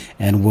agree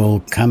and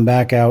we'll come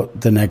back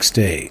out the next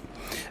day.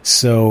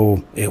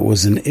 So it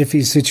was an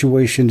iffy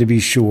situation to be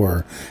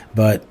sure,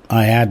 but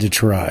I had to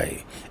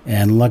try.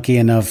 And lucky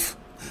enough,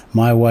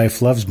 my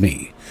wife loves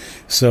me.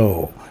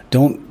 So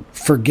don't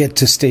forget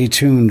to stay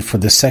tuned for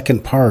the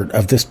second part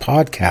of this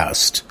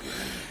podcast,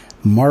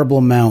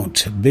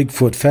 Marblemount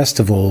Bigfoot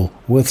Festival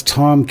with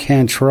Thom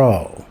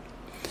Cantrall.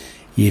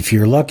 If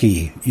you're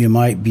lucky, you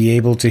might be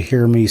able to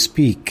hear me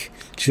speak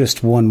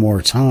just one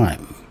more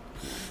time.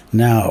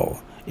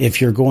 Now,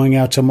 if you're going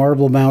out to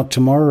Marblemount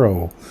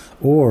tomorrow,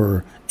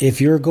 or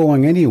if you're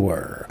going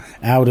anywhere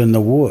out in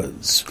the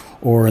woods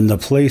or in the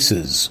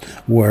places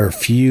where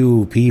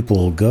few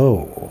people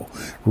go,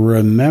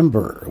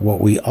 remember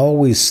what we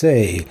always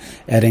say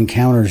at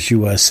Encounters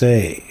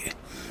USA.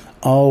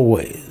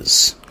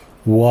 Always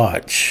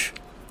watch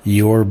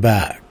your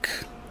back.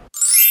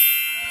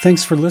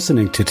 Thanks for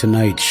listening to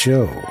tonight's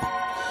show.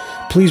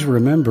 Please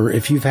remember,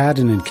 if you've had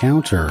an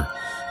encounter,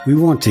 we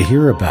want to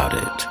hear about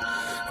it.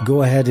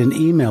 Go ahead and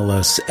email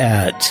us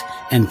at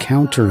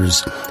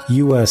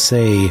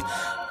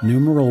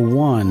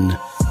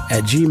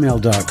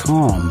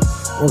encountersusa1@gmail.com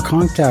or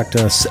contact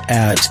us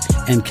at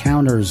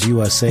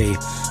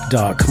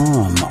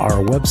encountersusa.com,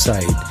 our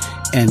website,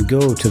 and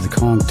go to the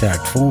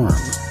contact form.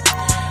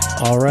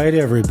 All right,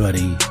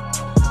 everybody.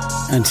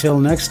 Until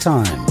next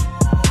time,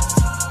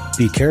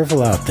 be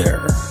careful out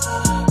there.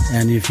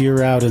 And if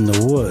you're out in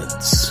the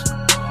woods,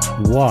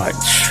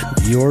 watch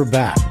your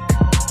back.